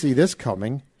didn't see this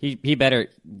coming. He better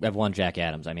have won Jack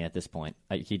Adams. I mean, at this point,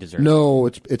 he deserves it. No,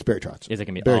 it's Barry Trotz. Is it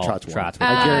gonna be- Barry oh, Trotz won? Trotz it.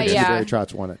 won it. I guarantee yeah. Barry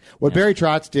Trotz won it. What Barry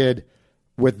Trotz did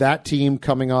with that team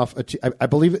coming off, I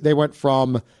believe they went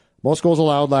from most goals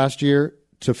allowed last year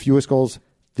to fewest goals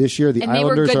this year. The And they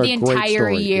were Islanders good are the a great entire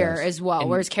story, year yes. as well,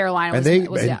 whereas Carolina was, And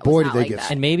was boy, not did they like get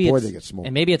that. And maybe Boy, it's, they get smoked.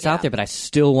 and maybe it's out there, but I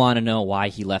still want to know why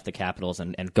he left the Capitals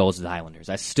and goes to the Islanders.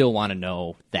 I still want to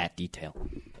know that detail.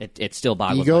 It still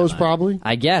boggles my Egos, mind. probably?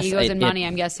 I guess. Egos and money,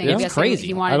 I'm guessing. Yeah. I'm It's guessing crazy.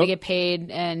 he I wanted don't- to get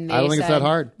paid, and I don't they think it's said, that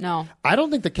hard. No. I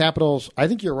don't think the Capitals. I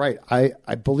think you're right.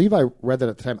 I believe I read that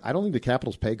at the time. I don't think the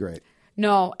Capitals pay great.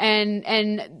 No,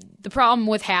 and the problem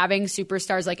with having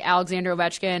superstars like Alexander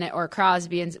Ovechkin or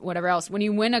Crosby and whatever else, when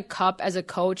you win a cup as a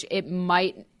coach,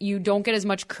 you don't get as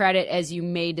much credit as you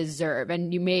may deserve,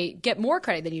 and you may get more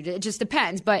credit than you did. It just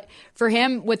depends. But for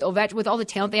him, with Ovechkin, with all the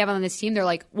talent they have on this team, they're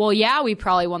like, well, yeah, we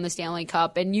probably won the Stanley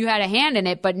Cup, and you had a hand in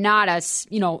it, but not a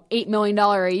 $8 million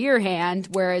a year hand,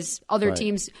 whereas other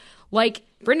teams like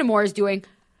Brind'Amour is doing.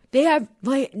 They have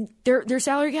their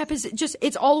salary cap is just,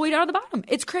 it's all the way down to the bottom.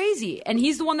 It's crazy, and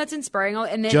he's the one that's inspiring.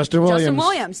 And then Justin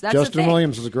Williams. That's the thing.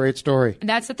 Williams is a great story. And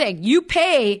that's the thing. You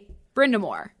pay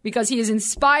Brind'Amour because he is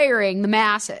inspiring the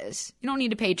masses. You don't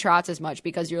need to pay Trotz as much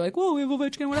because you're like, well, we have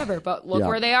Ovechkin, whatever. But look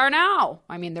where they are now.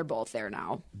 I mean, they're both there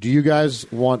now. Do you guys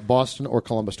want Boston or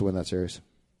Columbus to win that series?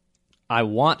 I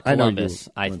want I know you Columbus.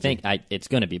 do, I Lindsay. think it's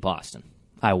going to be Boston.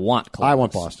 I want Columbus. I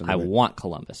want Boston to I win. want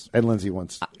Columbus. And Lindsay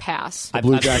wants Pass. the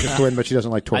Blue Jackets to win, but she doesn't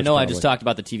like Torts. I know I probably. just talked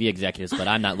about the TV executives, but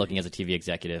I'm not looking as a TV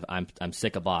executive. I'm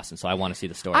sick of Boston, so I want to see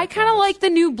the story. I kind of like the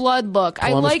new blood look.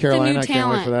 Columbus, I like Carolina, the new I can't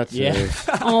wait talent. for that series.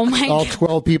 Oh my All god.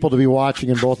 12 people to be watching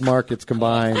in both markets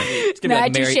combined. It's gonna be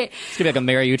like Matt Duchene. it's gonna be like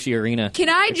a Mariucci Arena. Can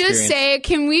I just experience. say,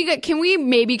 can we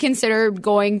maybe consider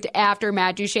going after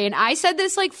Matt Duchene? I said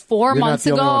this like 4 You're not months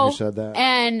the only ago. one who said that.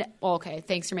 And okay,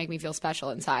 thanks for making me feel special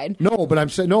inside. No, but I'm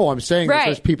saying that Right.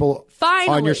 there's people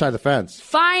Finally. on your side of the fence.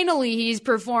 Finally, he's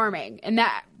performing, and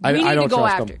that I we need don't to go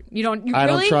trust after. him. You don't. You I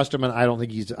really? don't trust him, and I don't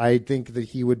think he's. I think that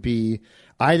he would be.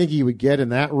 I think he would get in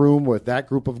that room with that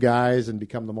group of guys and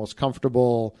become the most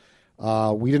comfortable.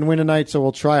 We didn't win tonight, so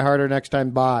we'll try harder next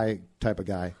time. Bye, type of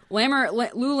guy. Lou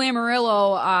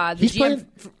Lamoriello. The He's GM, playing.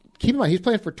 Keep in mind, he's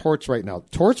playing for Torts right now.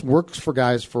 Torts works for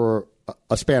guys for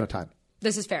a span of time.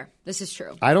 This is fair. This is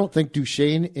true. I don't think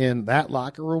Duchene in that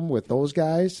locker room with those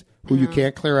guys who you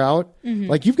can't clear out. Mm-hmm.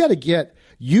 Like you've got to get.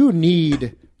 You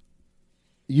need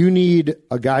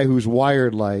a guy who's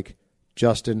wired like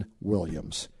Justin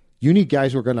Williams. You need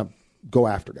guys who are going to go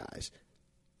after guys.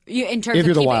 In terms If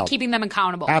you're of the Wild. keeping them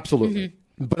accountable. Absolutely.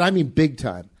 Mm-hmm. But I mean big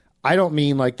time. I don't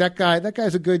mean like that guy. That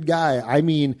guy's a good guy. I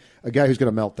mean a guy who's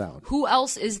going to melt down. Who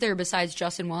else is there besides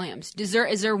Justin Williams? Is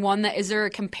there a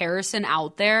comparison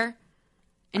out there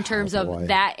in terms boy. of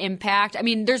that impact? I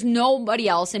mean, there's nobody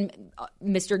else in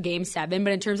Mr. Game 7,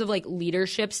 but in terms of like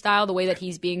leadership style, the way that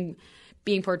he's being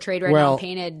portrayed right now,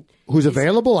 painted. Who's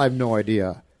available? I have no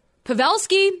idea.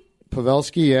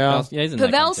 Pavelski, yeah. Yeah, he's in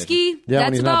that conversation. Yeah,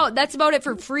 when he's not that's about it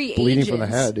for free bleeding agents. from the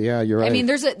head. Yeah, you're right. I mean,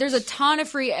 there's a ton of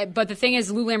free, but the thing is,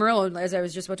 Lou Lamoriello, as I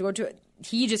was just about to go to it,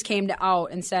 he just came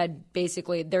out and said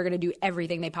basically they're going to do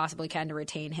everything they possibly can to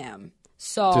retain him.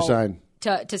 So To sign.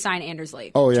 to sign Anders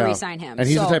Lee. Oh yeah, to re-sign him. and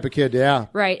he's So- the type of kid. Yeah,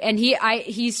 right. And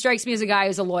he strikes me as a guy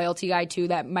who's a loyalty guy too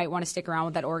that might want to stick around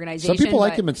with that organization. some people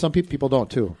like but him, and some people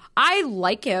don't too. I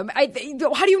like him. How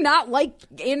do you not like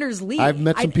Anders Lee? I've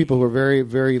met some people who are very,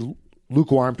 very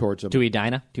lukewarm towards him. Too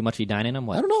much Edina in him?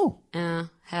 What? I don't know.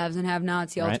 Haves and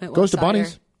have-nots. The Right. ultimate Goes to one-sider.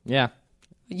 Bunnies. Yeah.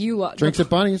 Drinks at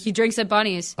Bunnies. He drinks at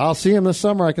Bunnies. I'll see him this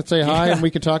summer. I can say hi, and we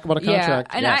can talk about a contract.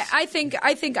 Yeah, and Yes.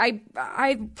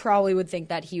 I probably would think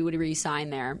that he would re-sign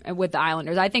there with the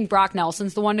Islanders. I think Brock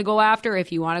Nelson's the one to go after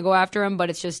if you want to go after him, but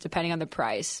it's just depending on the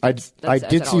price. I That's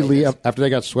did it see always Lee is. after they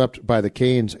got swept by the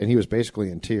Canes, and he was basically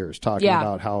in tears, talking Yeah.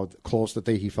 about how close that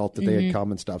he felt that they had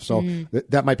come and stuff. So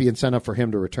that might be incentive for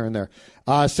him to return there.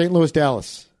 St. Louis,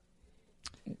 Dallas,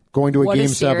 going to a What Game a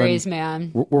series, 7.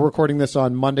 man. We're recording this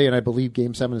on Monday, and I believe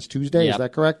Game 7 is Tuesday. Yep. Is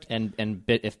that correct? And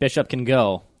if Bishop can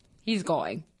go, He's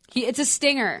going. It's a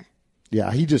stinger.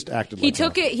 Yeah, he just acted like He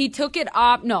took it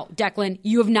up. No, Declan,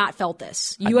 you have not felt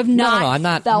this. You have not. No, I'm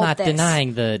not. Felt I'm not this.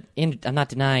 denying I'm not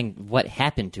denying what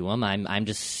happened to him. I'm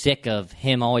just sick of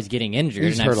him always getting injured,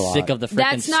 He's and I'm hurt a lot. sick of the freaking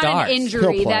That's not stars. an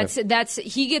injury. He'll play. That's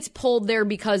he gets pulled there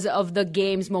because of the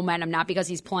game's momentum, not because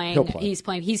he's playing. He'll play.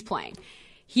 He's playing.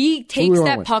 He takes won't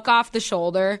that win. puck off the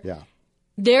shoulder. Yeah.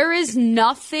 There is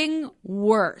nothing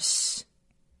worse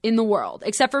in the world,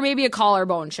 except for maybe a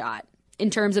collarbone shot, in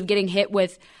terms of getting hit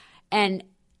with. And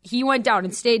he went down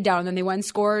and stayed down, and then they went and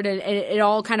scored, and it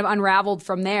all kind of unraveled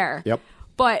from there. Yep.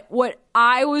 But what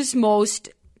I was most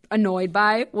annoyed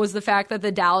by was the fact that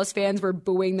the Dallas fans were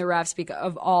booing the refs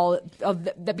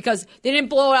because they didn't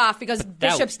blow it off because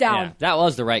Bishop's down. Yeah, that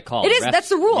was the right call. It is. Refs- That's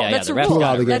the rule. Yeah, That's the the refs rule.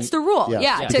 got it. That's the rule. Yes,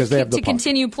 Yeah, because they have the to puck.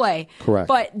 continue play. Correct.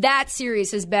 But that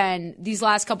series has been these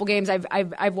last couple games.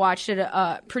 I've watched it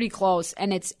pretty close,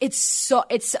 and it's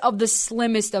of the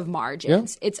slimmest of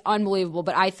margins. Yeah. It's unbelievable.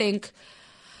 But I think.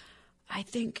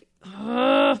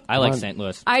 I like St.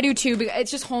 Louis. I do too. Because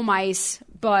it's just home ice,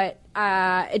 but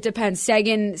it depends.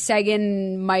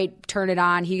 Sagan might turn it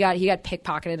on. He got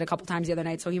pickpocketed a couple times the other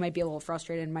night, so he might be a little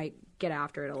frustrated and might get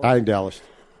after it a little. I think Dallas.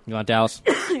 You want Dallas?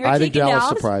 You're I think taking Dallas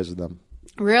surprises them.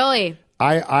 Really?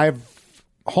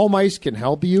 Home ice can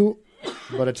help you,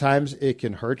 but at times it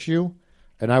can hurt you,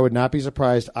 and I would not be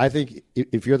surprised. I think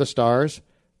if you're the Stars,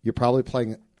 you're probably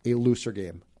playing a looser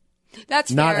game.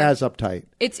 That's Not fair. as uptight.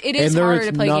 It And is there harder is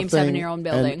to play Game 7 in nothing- your own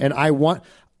building. And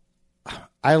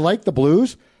I like the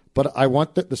Blues, but I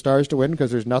want the Stars to win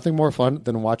because there's nothing more fun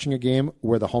than watching a game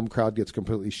where the home crowd gets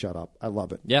completely shut up. I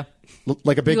love it. Yeah.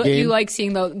 Like a big game. You like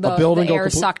seeing the building go air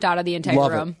complete- sucked out of the entire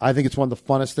Love room. it. I think it's one of the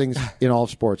funnest things in all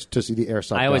of sports to see the air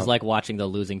sucked I always out. like watching the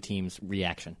losing team's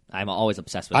reaction. I'm always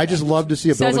obsessed with I that. just love to see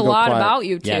a building Says a go lot quiet. about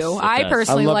you too. Yes, it I does.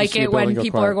 personally I love to like see a it when building go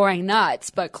people quiet. are going nuts,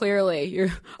 but clearly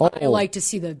I like to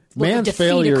see the look of Man's defeat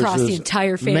failures across the is-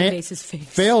 entire fan base's face.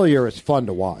 Failure is fun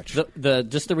to watch.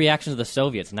 Just the reactions of the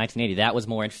Soviets in 1980. That was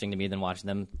more interesting interesting to me than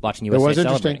watching USA It was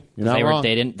interesting. celebrate. You're not wrong.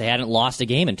 They hadn't lost a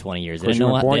game in 20 years. They Course didn't you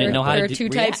know, weren't born they didn't yet. know how There to are two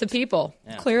react. types of people,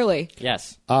 clearly.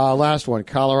 Yes. Last one,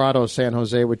 Colorado, San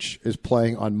Jose, which is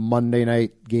playing on Monday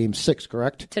night, Game 6,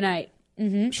 correct? Tonight.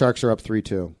 Sharks are up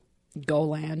 3-2. Go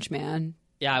Lange, man.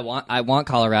 Yeah, I want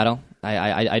Colorado.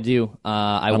 I do.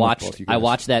 I with both you guys.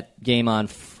 watched that game on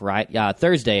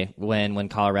Thursday when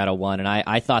Colorado won, and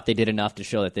I thought they did enough to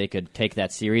show that they could take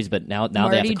that series. But now they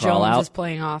have Marty to crawl Jones out. is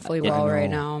playing awfully well right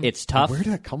now. It's tough. Where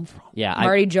did that come from? Yeah,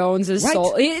 Marty Jones is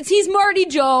he's Marty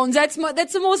Jones. That's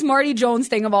the most Marty Jones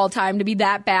thing of all time, to be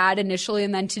that bad initially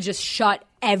and then to just shut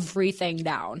everything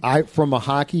down. From a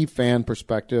hockey fan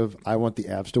perspective, I want the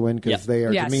Avs to win because they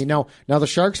are, Yes. to me. Now the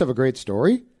Sharks have a great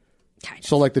story. Kind of.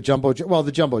 So like the Jumbo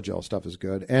Joe stuff is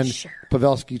good. And Sure.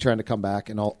 Pavelski trying to come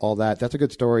back and all that. That's a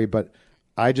good story. But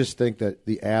I just think that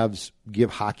the Avs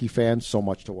give hockey fans so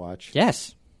much to watch.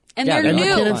 Yes. And Yeah, they're And new.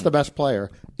 McKinnon's the best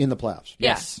player in the playoffs.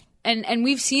 Yes. And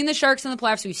we've seen the Sharks in the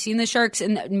playoffs. We've seen the Sharks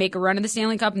make a run of the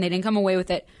Stanley Cup, and they didn't come away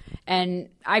with it. And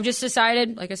I've just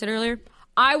decided, like I said earlier,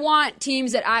 I want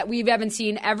teams that we haven't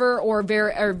seen ever or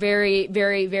very,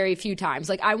 very, very few times.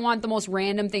 Like, I want the most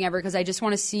random thing ever because I just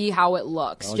want to see how it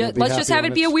looks. Well, you'll be Let's just happy have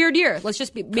when it be a it's weird year. Let's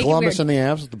just make it weird. Columbus and the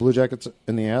Avs, the Blue Jackets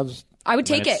and the Avs. I would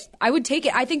take it. I would take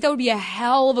it. I think that would be a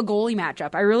hell of a goalie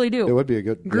matchup. I really do. It would be a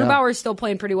good. Grubauer's still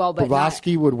playing pretty well, but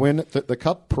Pavelski would win the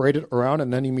cup, parade it around,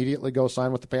 and then immediately go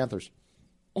sign with the Panthers.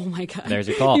 oh my god! There's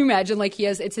your call. Can you imagine, like,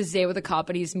 it's his day with a cup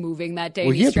and he's moving that day. Well,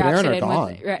 and he he and straps Panarin it in are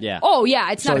with. gone. Right. Yeah. Oh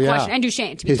yeah, it's not a So, question. And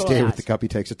Duchesne, to be his totally day honest. with the cup, he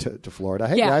takes it to Florida.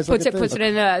 Hey Yeah, guys, puts look it at this. puts it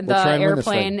in the We'll try and win this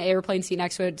thing. airplane seat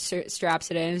next to it,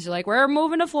 straps it in. He's like, we're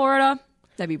moving to Florida.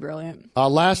 That'd be brilliant.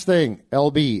 Last thing,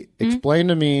 LB, Hmm? explain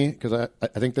to me, because I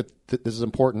think that this is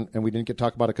important, and we didn't get to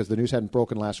talk about it because the news hadn't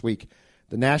broken last week.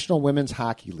 The National Women's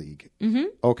Hockey League. Mm-hmm.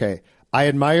 Okay. I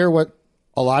admire what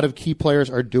a lot of key players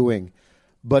are doing,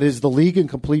 but is the league in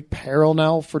complete peril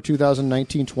now for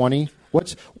 2019-20?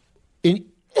 What's in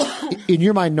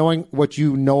your mind, knowing what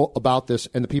you know about this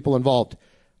and the people involved,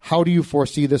 how do you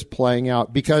foresee this playing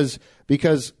out? Because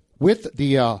with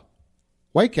the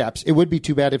Whitecaps, it would be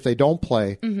too bad if they don't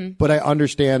play, but I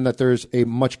understand that there's a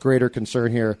much greater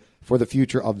concern here for the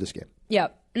future of this game.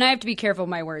 Yep. And I have to be careful with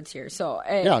my words here. So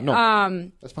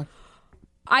That's fine.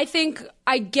 I think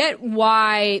I get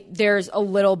why there's a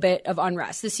little bit of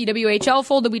unrest. The CWHL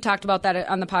folded. We talked about that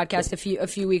on the podcast a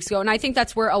few weeks ago, and I think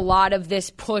that's where a lot of this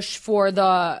push for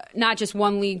the not just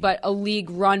one league, but a league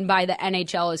run by the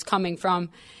NHL is coming from.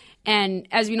 And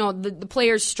as you know, the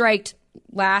players striked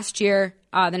last year.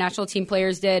 The national team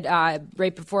players did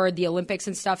right before the Olympics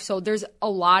and stuff. So there's a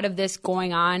lot of this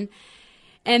going on.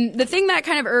 And the thing that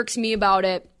kind of irks me about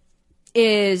it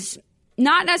is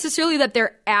not necessarily that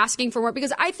they're asking for more,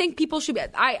 because I think people should be.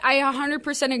 I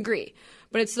 100% agree.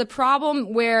 But it's the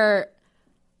problem where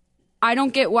I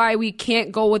don't get why we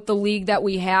can't go with the league that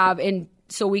we have and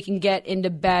so we can get into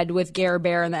bed with Gare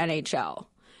Bear in the NHL.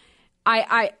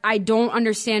 I don't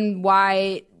understand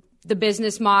why the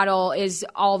business model is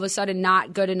all of a sudden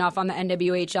not good enough on the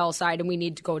NWHL side and we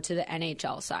need to go to the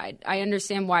NHL side. I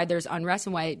understand why there's unrest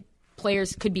and why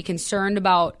players could be concerned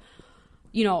about,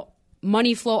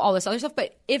 money flow, all this other stuff.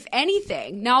 But if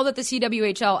anything, now that the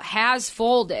CWHL has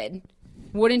folded,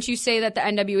 wouldn't you say that the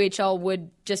NWHL would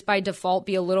just by default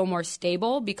be a little more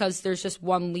stable because there's just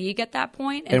one league at that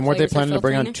point? And weren't they players are planning to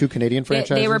bring on filtering 2 Canadian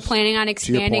franchises? They were planning on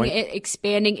To your point?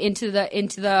 expanding into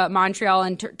the Montreal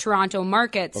and Toronto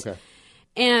markets. Okay.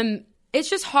 And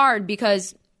it's just hard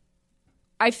because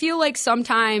I feel like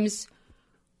sometimes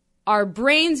our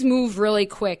brains move really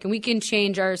quick and we can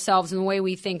change ourselves in the way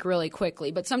we think really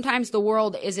quickly. But sometimes the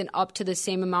world isn't up to the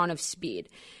same amount of speed.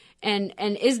 And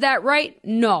is that right?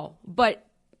 No. But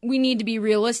we need to be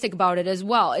realistic about it as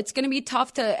well. It's going to be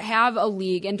tough to have a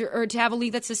league or to have a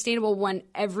league that's sustainable when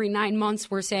every 9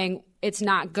 months we're saying it's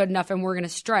not good enough and we're going to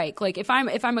strike. Like if I'm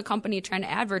a company trying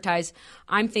to advertise,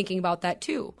 I'm thinking about that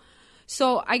too.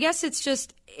 So I guess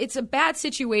it's a bad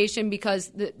situation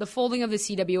because the folding of the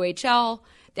CWHL,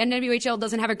 the NWHL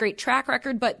doesn't have a great track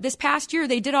record, but this past year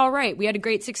they did all right. We had a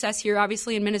great success here,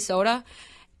 obviously, in Minnesota.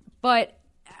 But,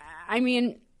 I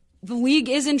mean, the league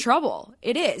is in trouble.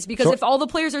 It is. Because if all the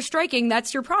players are striking,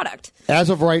 that's your product. As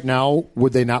of right now,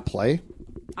 would they not play?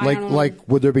 I don't know. Like,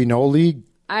 would there be no league?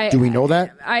 Do we know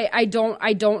that? I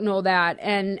don't know that.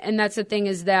 And that's the thing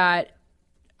is that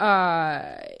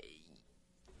they're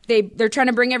trying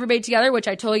to bring everybody together, which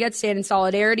I totally get, stand in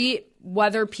solidarity.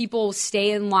 whether people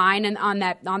stay in line and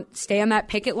stay on that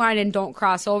picket line and don't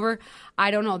cross over, I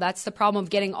don't know. That's the problem of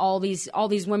getting all these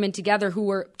women together who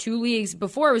were 2 leagues.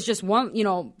 Before it was just one,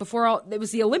 before it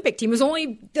was the Olympic team. It was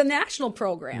only the national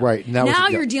program. Right. Now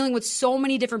you're dealing with so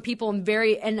many different people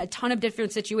in a ton of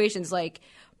different situations. Like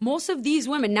most of these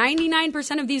women,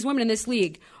 99% of these women in this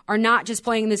league are not just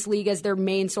playing in this league as their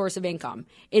main source of income.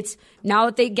 It's now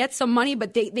that they get some money,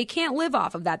 but they can't live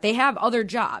off of that. They have other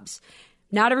jobs.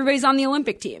 Not everybody's on the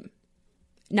Olympic team.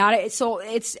 I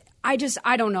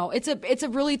don't know. It's a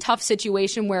really tough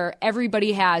situation where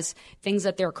everybody has things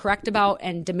that they're correct about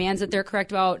and demands that they're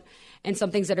correct about and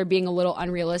some things that are being a little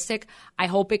unrealistic. I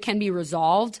hope it can be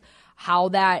resolved. How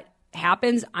that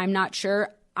happens, I'm not sure.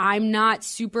 I'm not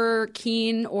super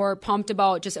keen or pumped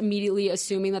about just immediately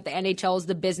assuming that the NHL is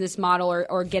the business model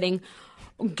or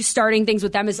starting things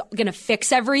with them is going to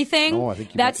fix everything. Oh, I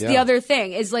think that's the other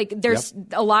thing is like there's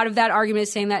a lot of that argument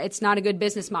is saying that it's not a good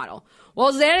business model. Well,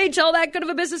 is the NHL that good of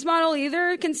a business model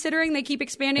either, considering they keep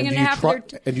expanding into half of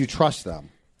their... And do you trust them?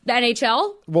 The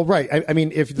NHL? Well, right. I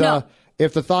mean, if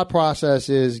the thought process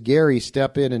is, Gary,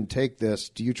 step in and take this,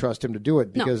 do you trust him to do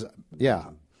it? Because,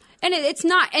 And it's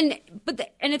not, and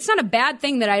it's not a bad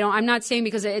thing that I'm not saying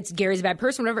because it's Gary's a bad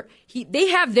person, whatever. They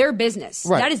have their business.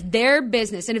 Right. That is their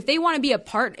business. And if they want to be a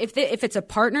part, if it's a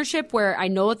partnership where I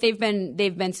know that they've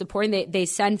been supporting, they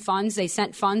sent funds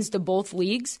to both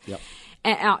leagues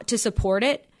to support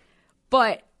it.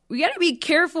 But we got to be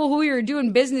careful who you're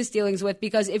doing business dealings with,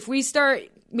 because if we start,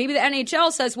 maybe the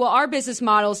NHL says, well, our business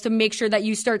model is to make sure that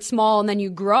you start small and then you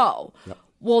grow. Yep.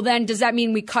 Well, then does that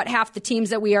mean we cut half the teams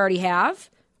that we already have?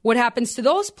 What happens to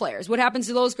those players? What happens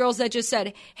to those girls that just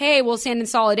said, hey, we'll stand in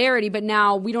solidarity, but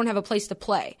now we don't have a place to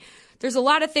play? There's a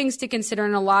lot of things to consider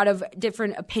and a lot of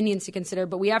different opinions to consider,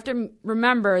 but we have to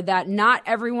remember that not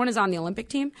everyone is on the Olympic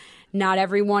team. Not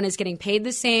everyone is getting paid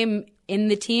the same in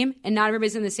the team, and not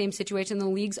everybody's in the same situation. The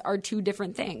leagues are two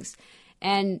different things.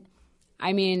 And,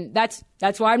 I mean, that's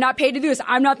why I'm not paid to do this.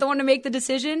 I'm not the one to make the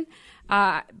decision.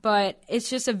 But it's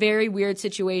just a very weird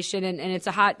situation, and it's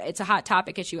a hot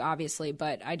topic issue, obviously.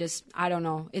 But I don't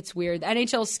know. It's weird. The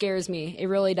NHL scares me. It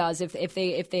really does. If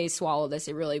they swallow this,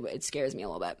 it scares me a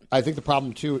little bit. I think the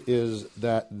problem too is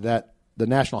that the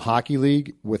National Hockey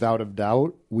League, without a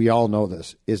doubt, we all know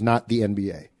this, is not the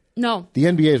NBA. No, the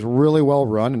NBA is really well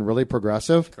run and really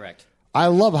progressive. Correct. I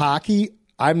love hockey.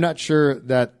 I'm not sure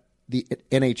that the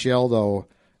NHL though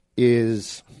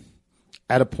is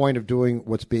at a point of doing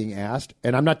what's being asked,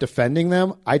 and I'm not defending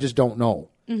them. I just don't know.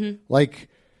 Mm-hmm. Like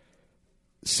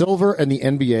Silver and the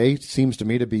NBA seems to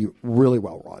me to be really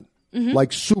well run,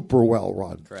 like super well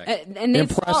run. Correct. And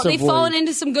they've fallen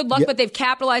into some good luck, but they've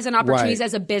capitalized on opportunities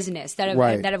as a business that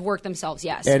have worked themselves.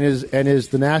 Yes. And is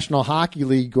the National Hockey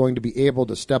League going to be able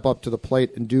to step up to the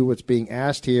plate and do what's being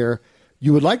asked here?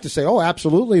 You would like to say, oh,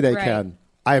 absolutely they can.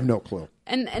 I have no clue.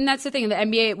 And that's the thing, the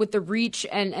NBA with the reach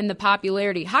and the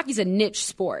popularity, hockey's a niche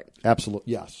sport. Absolutely,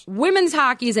 yes. Women's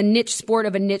hockey is a niche sport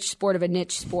of a niche sport of a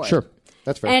niche sport. Sure,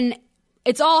 that's fair. And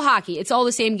it's all hockey. It's all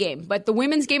the same game. But the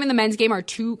women's game and the men's game are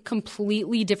two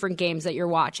completely different games that you're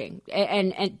watching.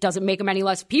 And it doesn't make them any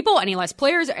less people, any less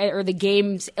players, or the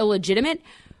game's illegitimate.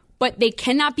 But they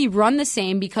cannot be run the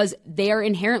same because they are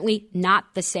inherently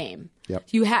not the same. Yep.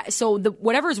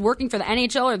 Whatever is working for the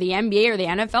NHL or the NBA or the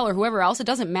NFL or whoever else, it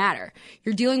doesn't matter.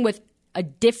 You're dealing with a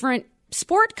different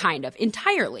sport kind of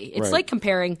entirely. It's like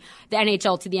comparing the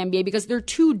NHL to the NBA because they're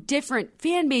two different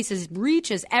fan bases,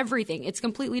 reaches, everything. It's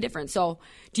completely different. So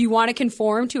do you want to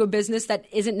conform to a business that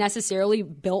isn't necessarily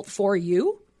built for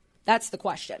you? That's the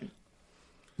question.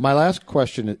 My last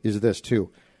question is this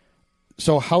too.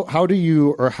 So how do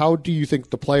you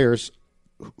think the players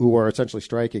who are essentially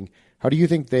striking, how do you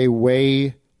think they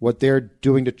weigh what they're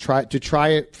doing to try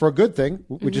it for a good thing,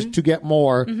 which is to get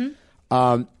more?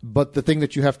 Mm-hmm. But the thing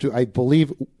that you have to, I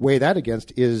believe, weigh that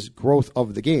against is growth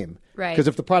of the game. Right. Because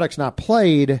if the product's not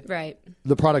played,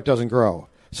 the product doesn't grow.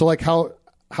 So like how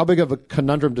big of a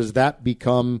conundrum does that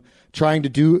become, trying to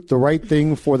do the right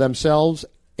thing for themselves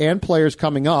and players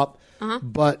coming up,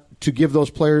 but to give those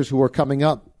players who are coming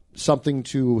up something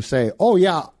to say, oh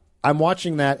yeah, I'm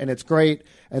watching that and it's great,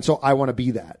 and so I want to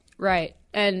be that. Right.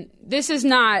 And this is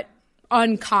not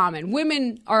uncommon.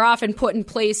 Women are often put in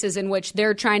places in which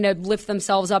they're trying to lift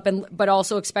themselves up, but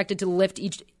also expected to lift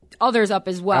each others up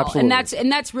as well. Absolutely.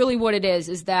 And that's really what it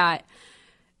is that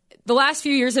the last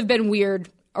few years have been weird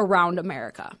around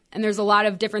America. And there's a lot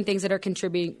of different things that are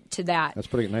contributing to that. That's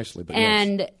putting it nicely. But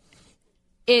and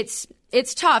it's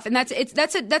tough. And that's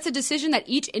a decision that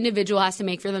each individual has to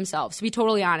make for themselves, to be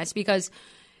totally honest, because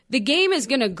the game is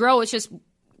going to grow. It's just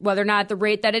whether or not at the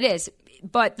rate that it is.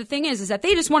 But the thing is that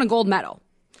they just won a gold medal.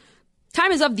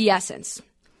 time is of the essence.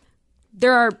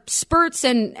 There are spurts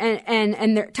and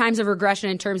there are times of regression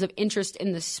in terms of interest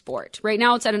in the sport. Right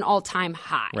now, it's at an all-time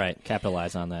high. Right.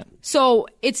 Capitalize on that. So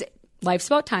life's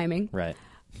about timing. Right.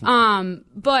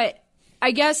 But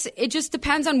I guess it just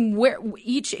depends on where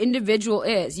each individual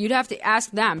is. You'd have to ask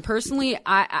them. Personally,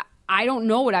 I don't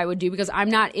know what I would do because I'm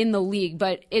not in the league,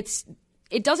 but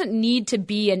it doesn't need to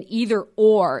be an either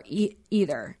or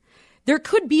either. There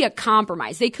could be a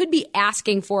compromise. They could be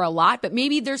asking for a lot, but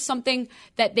maybe there's something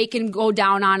that they can go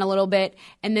down on a little bit,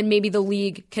 and then maybe the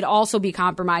league could also be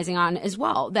compromising on as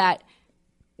well. That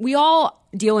we all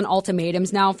deal in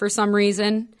ultimatums now for some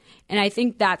reason, and I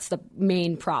think that's the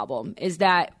main problem, is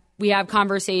that we have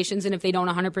conversations, and if they don't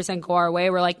 100% go our way,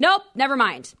 we're like, nope, never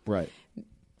mind. Right.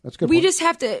 That's good. We just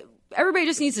have to, everybody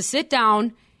just needs to sit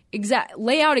down,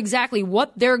 lay out exactly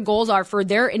what their goals are for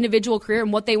their individual career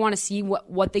and what they want to see,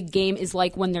 what the game is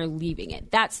like when they're leaving it.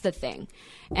 That's the thing.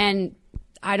 And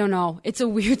I don't know. It's a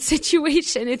weird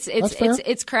situation. It's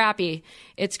crappy.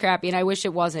 It's crappy, and I wish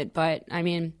it wasn't. But, I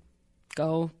mean,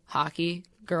 go hockey,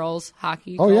 girls,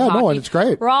 hockey. Oh, yeah, no, and it's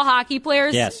great. We're all hockey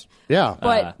players. Yes. Yeah.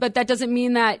 But that doesn't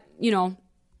mean that,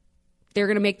 they're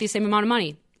going to make the same amount of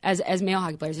money as male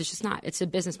hockey players. It's just not. It's a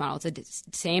business model. It's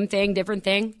a same thing, different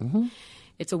thing. Mm-hmm.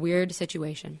 It's a weird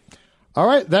situation. All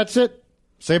right, that's it.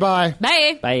 Say bye.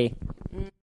 Bye. Bye.